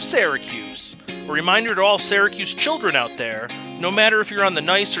City of Syracuse. A reminder to all Syracuse children out there, no matter if you're on the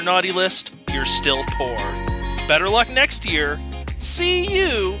nice or naughty list, you're still poor. Better luck next year. See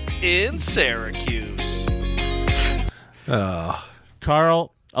you in Syracuse.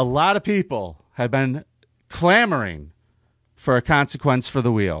 Carl, a lot of people have been clamoring for a consequence for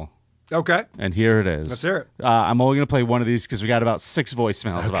the wheel. Okay. And here it is. Let's hear it. I'm only going to play one of these because we got about 6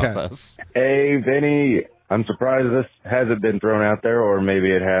 voicemails about this. Hey, Vinny. I'm surprised this hasn't been thrown out there, or maybe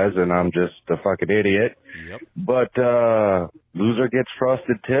it has, and I'm just a fucking idiot. Yep. But loser gets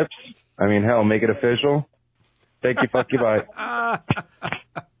frosted tips. I mean, hell, make it official. Thank you, fuck you, bye.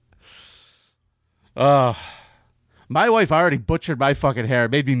 My wife already butchered my fucking hair.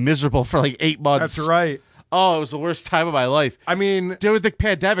 It made me miserable for like 8 months. That's right. Oh, it was the worst time of my life. I mean, during the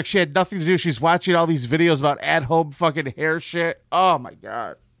pandemic, she had nothing to do. She's watching all these videos about at-home fucking hair shit. Oh, my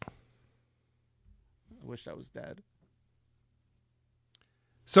God. I wish I was dead.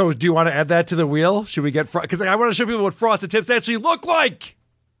 So, do you want to add that to the wheel? Should we get... Because I want to show people what frosted tips actually look like.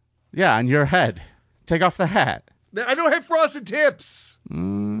 Yeah, on your head. Take off the hat. I don't have frosted tips.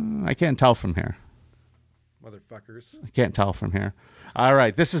 I can't tell from here. Motherfuckers. I can't tell from here. All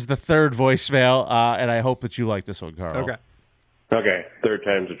right, this is the 3rd voicemail, and I hope that you like this one, Carl. Okay, 3rd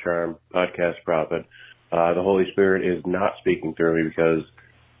time's a charm. Podcast prophet. The Holy Spirit is not speaking through me because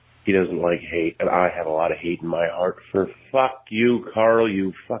he doesn't like hate, and I have a lot of hate in my heart for fuck you, Carl,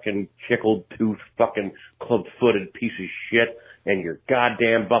 you fucking chickled tooth fucking club-footed piece of shit, and your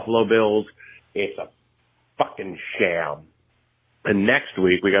goddamn Buffalo Bills. It's a fucking sham. And next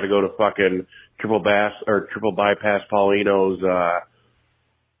week we got to go to fucking triple bypass Paulino's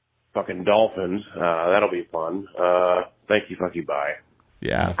fucking Dolphins. That'll be fun. Thank you, fuck you, bye.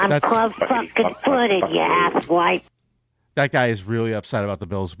 Yeah, I'm club-fucking-footed, you asswipe. That guy is really upset about the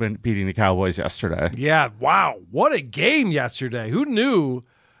Bills beating the Cowboys yesterday. Yeah, wow. What a game yesterday. Who knew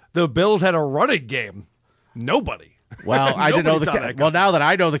the Bills had a running game. Nobody. Well, I didn't know now that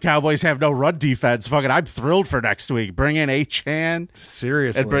I know the Cowboys have no run defense, fucking, I'm thrilled for next week. Bring in Achane,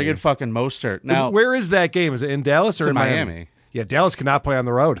 seriously, and bring in fucking Mostert. Now, where is that game? Is it in Dallas or in Miami? Yeah, Dallas cannot play on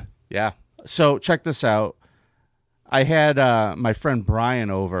the road. Yeah. So check this out. I had my friend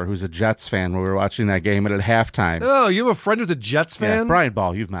Brian over, who's a Jets fan, when we were watching that game, and at halftime. Oh, you have a friend who's a Jets fan? Yeah, Brian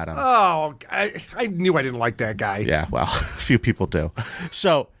Ball, you've met him. Oh, I knew I didn't like that guy. Yeah, well, a few people do.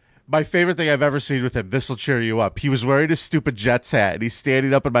 So my favorite thing I've ever seen with him, this will cheer you up. He was wearing his stupid Jets hat, and he's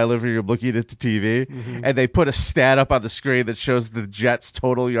standing up in my living room looking at the TV, and they put a stat up on the screen that shows the Jets'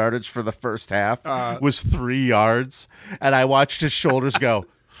 total yardage for the first half was 3 yards, and I watched his shoulders go.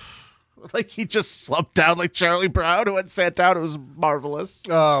 Like he just slumped down like Charlie Brown who had sat down. It was marvelous.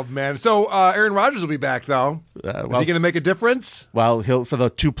 Oh, man. So Aaron Rodgers will be back, though. Is he going to make a difference? Well, he'll for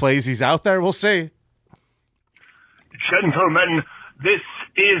the 2 plays he's out there, we'll see. Gentlemen, this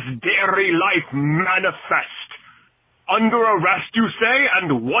is Dairy Life Manifest. Under arrest, you say?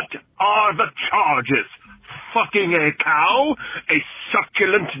 And what are the charges? Fucking a cow? A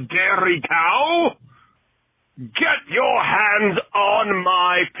succulent dairy cow? Get your hands on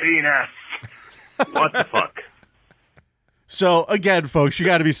my penis. What the fuck? So, again, folks, you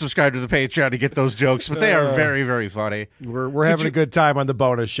got to be subscribed to the Patreon to get those jokes, but they are very, very funny. We're having a good time on the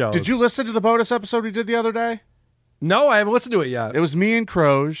bonus shows. Did you listen to the bonus episode we did the other day? No, I haven't listened to it yet. It was me and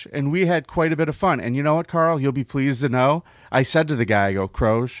Croge, and we had quite a bit of fun. And you know what, Carl? You'll be pleased to know. I said to the guy, I go,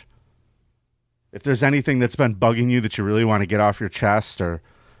 Croge, if there's anything that's been bugging you that you really want to get off your chest or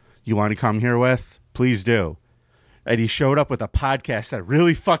you want to come here with, please do. And he showed up with a podcast that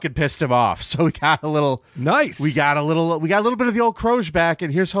really fucking pissed him off. So we got a little nice. We got a little bit of the old Croge back,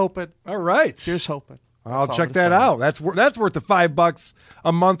 and here's hoping. All right, here's hoping. I'll check that out. That's worth the $5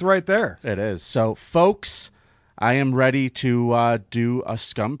 a month right there. It is. So, folks, I am ready to do a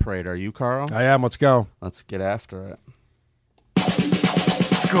scum parade. Are you, Carl? I am. Let's go. Let's get after it.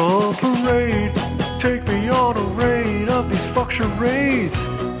 Scum parade, take me on a raid of these fuck charades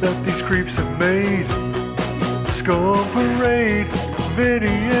that these creeps have made. Scum parade, Vinny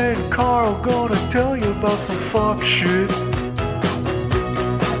and Carl gonna tell you about some fuck shit.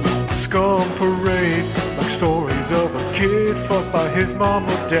 Scum parade, like stories of a kid fucked by his mom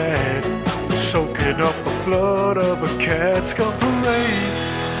or dad, soaking up the blood of a cat. Scum parade.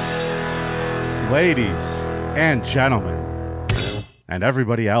 Ladies and gentlemen, and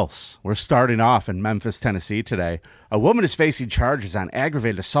everybody else, we're starting off in Memphis, Tennessee today. A woman is facing charges on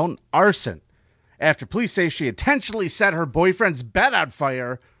aggravated assault and arson after police say she intentionally set her boyfriend's bed on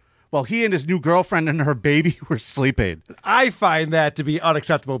fire while he and his new girlfriend and her baby were sleeping. I find that to be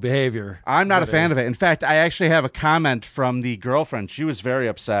unacceptable behavior. I'm not a fan of it. In fact, I actually have a comment from the girlfriend. She was very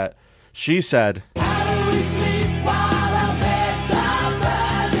upset. She said,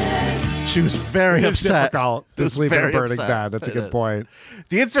 she was very upset. It's difficult to sleep in a burning bed. That's a good point.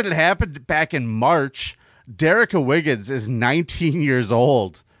 The incident happened back in March. Derica Wiggins is 19 years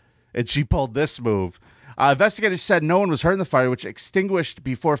old, and she pulled this move. Investigators said no one was hurt in the fire, which extinguished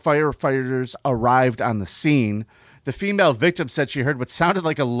before firefighters arrived on the scene. The female victim said she heard what sounded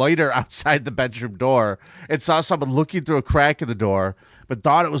like a lighter outside the bedroom door and saw someone looking through a crack in the door, but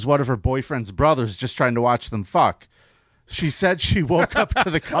thought it was one of her boyfriend's brothers just trying to watch them fuck. She said she woke up to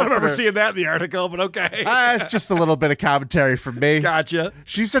the comforter. I don't remember seeing that in the article, but okay. It's just a little bit of commentary from me. Gotcha.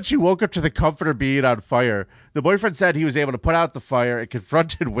 She said she woke up to the comforter being on fire. The boyfriend said he was able to put out the fire and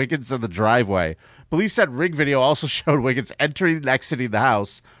confronted Wiggins in the driveway. Police said rig video also showed Wiggins entering and exiting the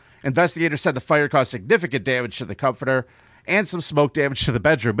house. Investigators said the fire caused significant damage to the comforter and some smoke damage to the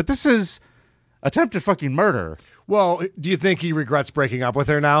bedroom. But this is attempted fucking murder. Well, do you think he regrets breaking up with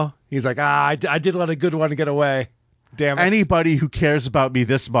her now? He's like, I did let a good one get away. Damn it. Anybody who cares about me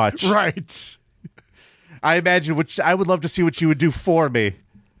this much. Right. I imagine I would love to see what you would do for me.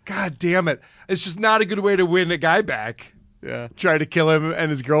 God damn it. It's just not a good way to win a guy back. Yeah. Try to kill him and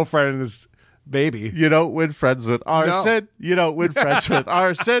his girlfriend and his baby. You don't win friends with arson. No. You don't win friends with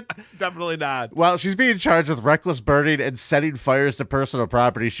arson. Definitely not. Well, she's being charged with reckless burning and setting fires to personal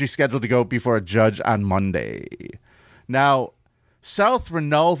property. She's scheduled to go before a judge on Monday. Now, South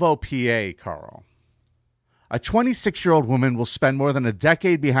Renalvo, PA, Carl. A 26-year-old woman will spend more than a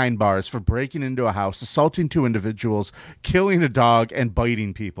decade behind bars for breaking into a house, assaulting 2 individuals, killing a dog, and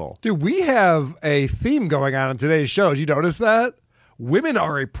biting people. Dude, we have a theme going on in today's show. Did you notice that? Women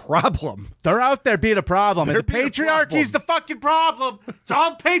are a problem. They're out there being a problem. And the patriarchy's the fucking problem. It's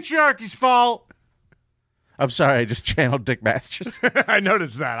all the patriarchy's fault. I'm sorry, I just channeled Dick Masters. I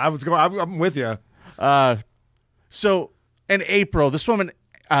noticed that. I'm with you. So in April, this woman...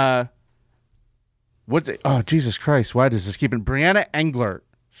 Jesus Christ, why does this keep it? Brianna Englert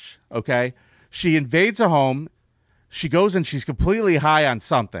Okay? She invades a home. She goes and she's completely high on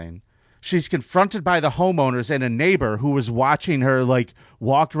something. She's confronted by the homeowners and a neighbor who was watching her, like,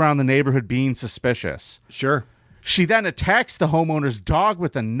 walk around the neighborhood being suspicious. Sure. She then attacks the homeowner's dog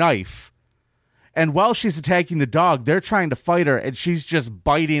with a knife. And while she's attacking the dog, they're trying to fight her, and she's just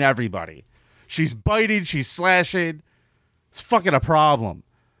biting everybody. She's biting, she's slashing. It's fucking a problem.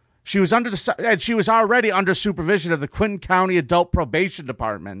 She was already under supervision of the Clinton County Adult Probation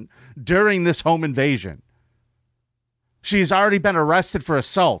Department during this home invasion. She's already been arrested for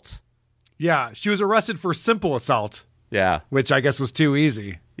assault. Yeah, she was arrested for simple assault. Yeah. Which I guess was too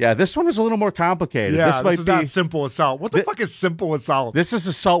easy. Yeah, this one was a little more complicated. Yeah, this is not simple assault. What the fuck is simple assault? This is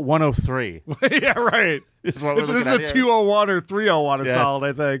assault 103. Yeah, right. This is a 201 or 301 assault,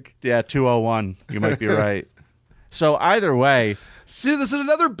 I think. Yeah, 201. You might be right. So either way. See, this is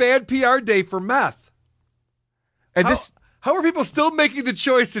another bad PR day for meth. And how are people still making the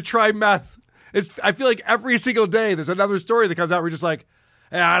choice to try meth? I feel like every single day there's another story that comes out where you're just like,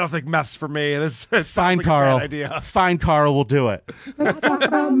 I don't think meth's for me. This sounds like Carl. a bad idea. Fine, Carl. We'll do it. Let's talk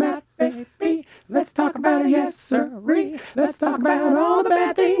about meth, baby. Let's talk about it, yes, sirree. Let's talk about all the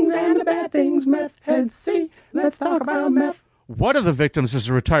bad things and the bad things meth heads see. Let's talk about meth. One of the victims is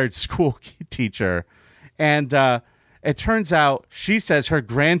a retired school teacher, and it turns out she says her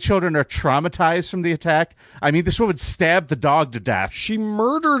grandchildren are traumatized from the attack. I mean, this woman stabbed the dog to death. She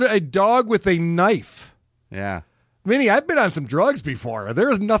murdered a dog with a knife. Yeah. Vinny, I've been on some drugs before.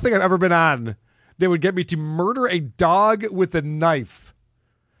 There is nothing I've ever been on that would get me to murder a dog with a knife.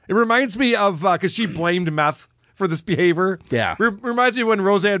 It reminds me of, because she blamed meth for this behavior. Yeah. Reminds me when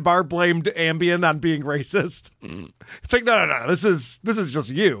Roseanne Barr blamed Ambien on being racist. It's like, no. This is just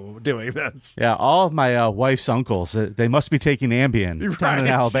you doing this. Yeah, all of my wife's uncles, they must be taking Ambien down in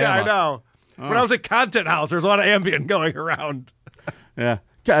Alabama. Yeah, I know. When I was at Content House, there's a lot of Ambien going around. Yeah.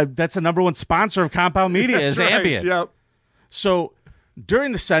 That's the number one sponsor of Compound Media is Ambien. Yep. So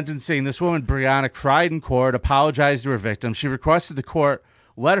during the sentencing, this woman, Brianna, cried in court, apologized to her victim. She requested the court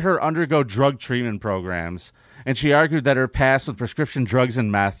let her undergo drug treatment programs, and she argued that her past with prescription drugs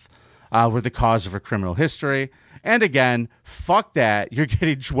and meth were the cause of her criminal history. And again, fuck that. You're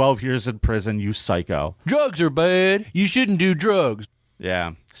getting 12 years in prison, you psycho. Drugs are bad. You shouldn't do drugs.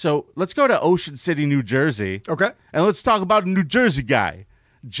 Yeah. So let's go to Ocean City, New Jersey. Okay. And let's talk about a New Jersey guy.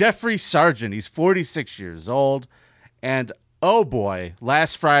 Jeffrey Sargent, he's 46 years old, and oh boy,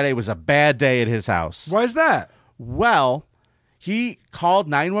 last Friday was a bad day at his house. Why is that? Well, he called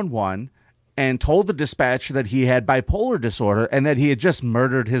 911 and told the dispatcher that he had bipolar disorder and that he had just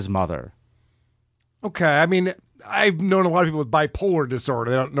murdered his mother. Okay, I mean, I've known a lot of people with bipolar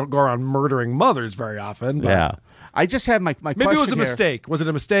disorder. They don't go around murdering mothers very often. But yeah. I just have my maybe it was a mistake. Was it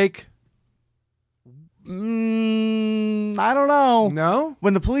a mistake? I don't know. No?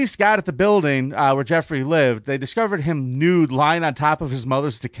 When the police got at the building where Jeffrey lived, they discovered him nude lying on top of his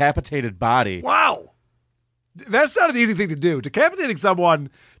mother's decapitated body. Wow. That's not an easy thing to do. Decapitating someone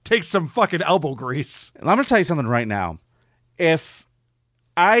takes some fucking elbow grease. And I'm going to tell you something right now. If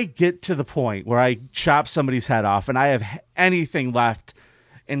I get to the point where I chop somebody's head off and I have anything left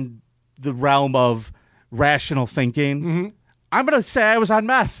in the realm of rational thinking, I'm going to say I was on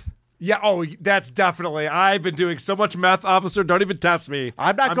meth. Yeah, that's definitely. I've been doing so much meth, officer. Don't even test me.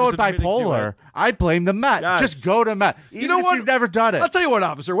 I'm not going bipolar. I blame the meth. Yes. Just go to meth. Even you know what? If you've never done it. I'll tell you what,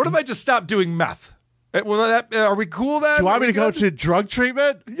 officer. What if I just stopped doing meth? Are we cool then? Do you want me to go to drug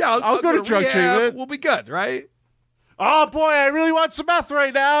treatment? Yeah, I'll go to drug treatment. We'll be good, right? Oh, boy, I really want some meth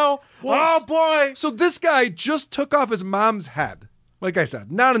right now. Oh, boy. So this guy just took off his mom's head. Like I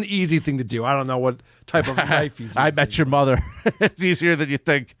said, not an easy thing to do. I don't know what type of knife he's using. I bet your mother. It's easier than you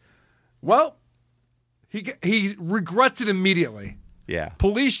think. Well, he regrets it immediately. Yeah.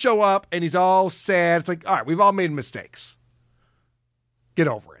 Police show up, and he's all sad. It's like, all right, we've all made mistakes. Get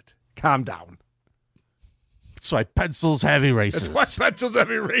over it. Calm down. That's why pencils have erasers. That's why pencils have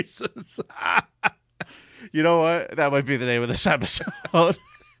erasers. You know what? That might be the name of this episode.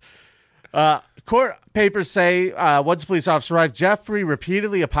 Court papers say once police officer arrived, Jeffrey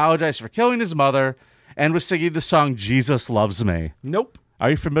repeatedly apologized for killing his mother and was singing the song Jesus Loves Me. Nope. Are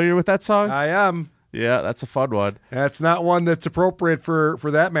you familiar with that song? I am. Yeah, that's a fun one. That's not one that's appropriate for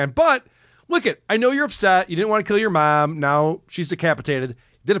that man. But look I know you're upset. You didn't want to kill your mom. Now she's decapitated.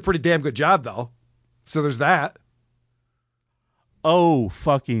 Did a pretty damn good job, though. So there's that. Oh,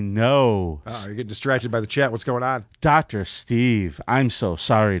 fucking no. Oh, you're getting distracted by the chat. What's going on? Dr. Steve, I'm so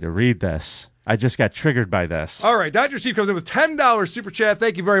sorry to read this. I just got triggered by this. All right, Dr. Steve comes in with $10 Super Chat.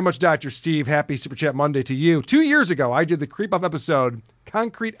 Thank you very much, Dr. Steve. Happy Super Chat Monday to you. 2 years ago, I did the Creep Up episode,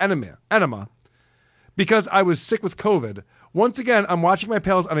 Concrete Enema, because I was sick with COVID. Once again, I'm watching my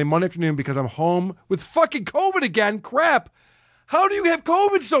pals on a Monday afternoon because I'm home with fucking COVID again. Crap. How do you have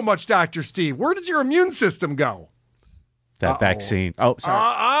COVID so much, Dr. Steve? Where did your immune system go? That vaccine. Oh, sorry.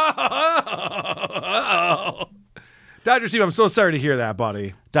 Dr. Steve, I'm so sorry to hear that,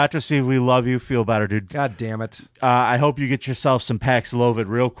 buddy. Dr. Steve, we love you. Feel better, dude. God damn it. I hope you get yourself some Paxlovid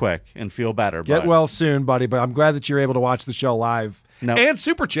real quick and feel better. Get well soon, buddy, but I'm glad that you're able to watch the show live and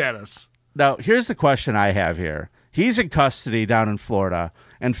super chat us. Now, here's the question I have here. He's in custody down in Florida,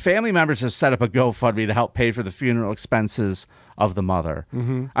 and family members have set up a GoFundMe to help pay for the funeral expenses of the mother.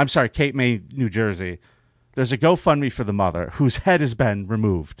 Mm-hmm. I'm sorry, Cape May, New Jersey. There's a GoFundMe for the mother whose head has been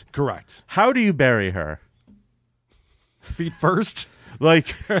removed. Correct. How do you bury her? Feet first?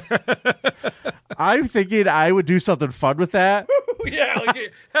 Like, I'm thinking I would do something fun with that. Yeah,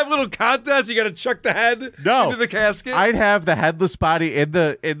 like have a little contest. You got to chuck the head into the casket. I'd have the headless body in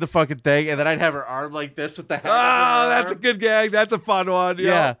the fucking thing, and then I'd have her arm like this with the head. Oh, that's a good gag. That's a fun one.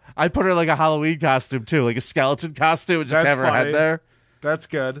 Yeah, I'd put her in like a Halloween costume too, like a skeleton costume, and just have her head there. That's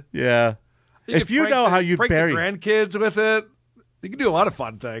good. Yeah. If you know how you bury the grandkids with it, you can do a lot of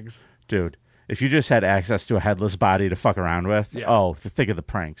fun things, dude. If you just had access to a headless body to fuck around with, think of the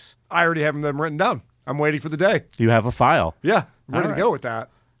pranks. I already have them written down. I'm waiting for the day. You have a file. Yeah, I'm ready to go with that.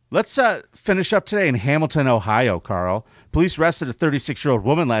 Let's finish up today in Hamilton, Ohio, Carl. Police arrested a 36-year-old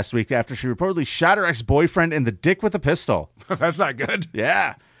woman last week after she reportedly shot her ex-boyfriend in the dick with a pistol. That's not good.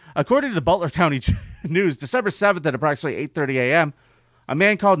 Yeah. According to the Butler County News, December 7th at approximately 8:30 a.m., a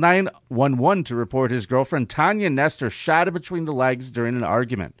man called 911 to report his girlfriend, Tanya Nestor, shot him between the legs during an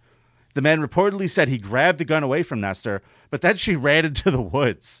argument. The man reportedly said he grabbed the gun away from Nestor, but then she ran into the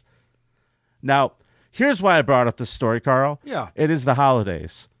woods. Now, here's why I brought up this story, Carl. Yeah. It is the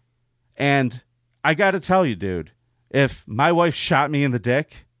holidays. And I got to tell you, dude, if my wife shot me in the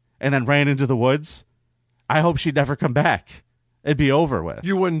dick and then ran into the woods, I hope she'd never come back. It'd be over with.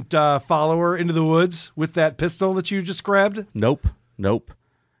 You wouldn't follow her into the woods with that pistol that you just grabbed? Nope.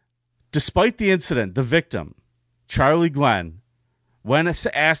 Despite the incident, the victim, Charlie Glenn, when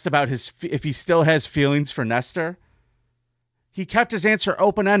asked about if he still has feelings for Nestor, he kept his answer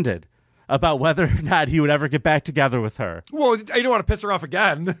open-ended about whether or not he would ever get back together with her. Well, you don't want to piss her off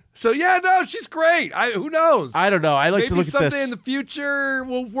again. So, yeah, no, she's great. Who knows? I don't know. I like to look at this. Maybe someday in the future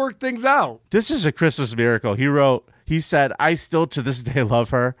we'll work things out. This is a Christmas miracle. He said, I still to this day love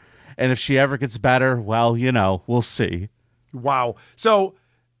her, and if she ever gets better, well, we'll see. Wow. So,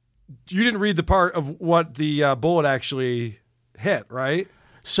 you didn't read the part of what the bullet actually hit, right?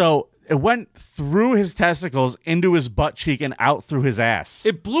 So it went through his testicles, into his butt cheek, and out through his ass.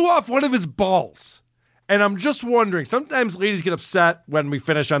 It blew off one of his balls. And I'm just wondering, sometimes ladies get upset when we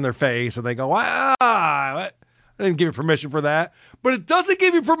finish on their face and they go, I didn't give you permission for that. But it doesn't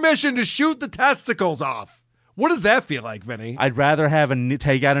give you permission to shoot the testicles off. What does that feel like, Vinny? I'd rather have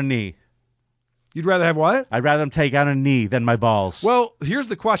take out a knee. You'd rather have what? I'd rather them take out a knee than my balls. Well, here's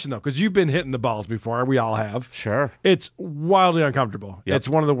the question, though, because you've been hitting the balls before. We all have. Sure. It's wildly uncomfortable. Yep. It's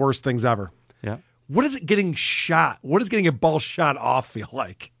one of the worst things ever. Yeah. What is it getting shot? What does getting a ball shot off feel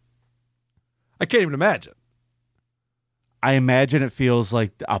like? I can't even imagine. I imagine it feels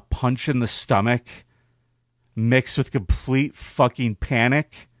like a punch in the stomach mixed with complete fucking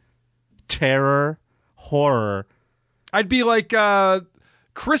panic, terror, horror. I'd be like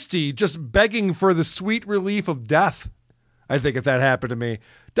Christy just begging for the sweet relief of death. I think if that happened to me.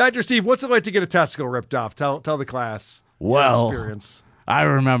 Dr. Steve, what's it like to get a testicle ripped off? Tell the class your experience. I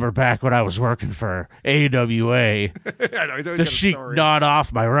remember back when I was working for AWA. I know, the sheik gnawed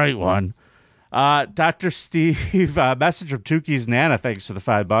off my right one. Dr. Steve, message from Tuki's Nana. Thanks for the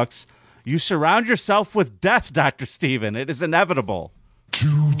 $5. You surround yourself with death, Dr. Steven. It is inevitable.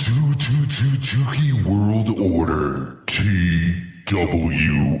 Tuki World Order. TWO.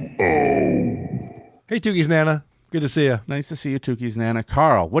 Hey, Tuki's Nana. Good to see you. Nice to see you, Tuki's Nana.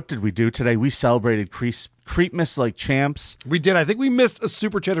 Carl, what did we do today? We celebrated Creepmas like champs. We did. I think we missed a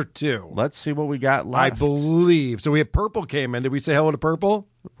super chat or two. Let's see what we got left. I believe. So we had Purple came in. Did we say hello to Purple?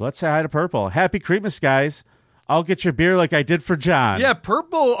 Let's say hi to Purple. Happy Creepmas, guys. I'll get your beer like I did for John. Yeah,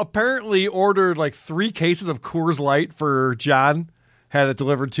 Purple apparently ordered like 3 cases of Coors Light for John. Had it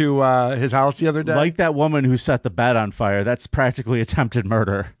delivered to his house the other day. Like that woman who set the bed on fire. That's practically attempted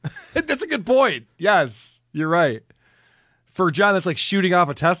murder. That's a good point. Yes, you're right. For John, that's like shooting off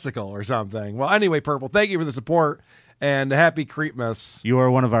a testicle or something. Well, anyway, Purple, thank you for the support, and happy Creepmas. You are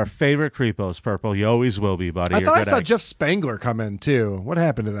one of our favorite Creepos, Purple. You always will be, buddy. I thought I saw Jeff Spangler come in, too. What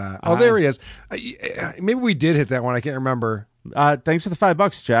happened to that? Oh, there he is. Maybe we did hit that one. I can't remember. Thanks for the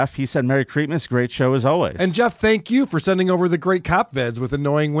 $5, Jeff. He said, Merry Creepmas. Great show as always. And Jeff, thank you for sending over the great cop vids with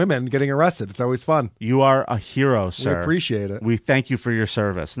annoying women getting arrested. It's always fun. You are a hero, sir. We appreciate it. We thank you for your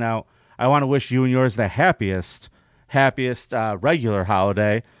service. Now, I want to wish you and yours the happiest regular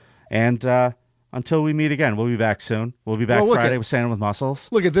holiday. And until we meet again, we'll be back soon. We'll be back Friday with Santa with Muscles.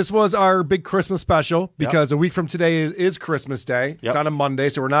 Look, this was our big Christmas special because a week from today is Christmas Day. It's on a Monday,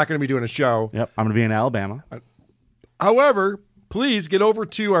 so we're not going to be doing a show. Yep, I'm going to be in Alabama. However, please get over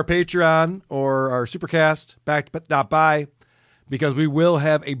to our Patreon or our Supercast, Backed But Not By, because we will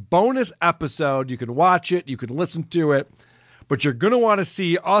have a bonus episode. You can watch it, you can listen to it, but you're going to want to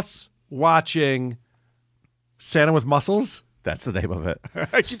see us watching Santa with Muscles. That's the name of it.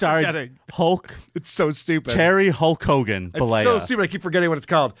 I keep forgetting. Hulk. It's so stupid. Terry Hulk Hogan. It's so stupid. I keep forgetting what it's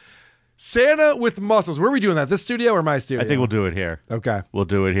called. Santa with Muscles. Where are we doing that? This studio or my studio? I think we'll do it here. Okay. We'll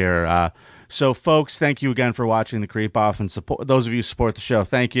do it here. So, folks, thank you again for watching the Creep Off, and support those of you who support the show.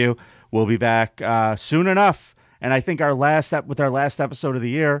 Thank you. We'll be back soon enough. And I think with our last episode of the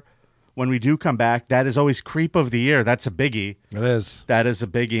year, when we do come back, that is always Creep of the Year. That's a biggie. It is. That is a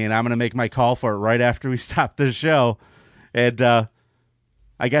biggie, and I'm going to make my call for it right after we stop this show. And I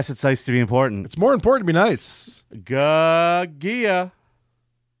guess it's nice to be important. It's more important to be nice. Gia.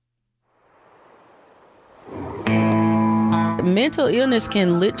 Mental illness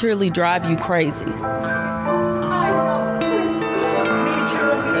can literally drive you crazy. I love Christmas. Me too.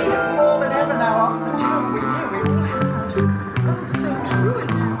 We need it more than ever now after the joke we knew we really had. Oh, so true it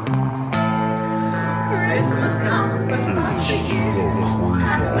Christmas comes but once a year.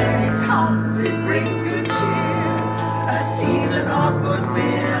 And when it comes, it brings good cheer. A season of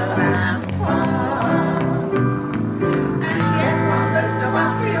goodwill and fun. And yet while most of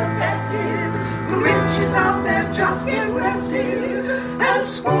us feel festive, Grinch is out there just getting rested and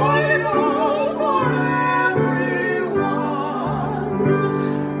spoil it all for everyone.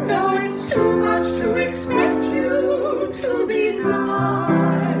 Though it's too much to expect you to be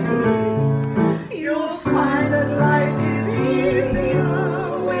nice, you'll find that life is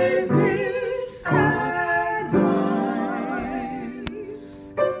easier with this advice.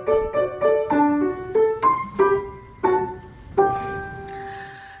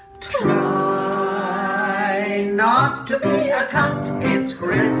 Try not to be a cunt, it's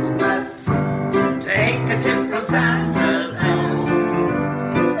Christmas. Take a tip from Santa's helm.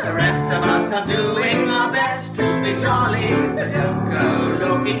 The rest of us are doing our best to be jolly, so don't go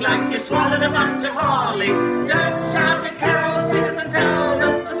looking like you swallowed a bunch of holly. Don't shout at carol singers and tell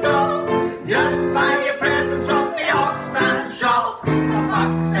them to stop. Don't buy your presents from the Oxfam shop. A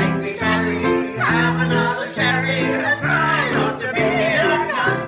box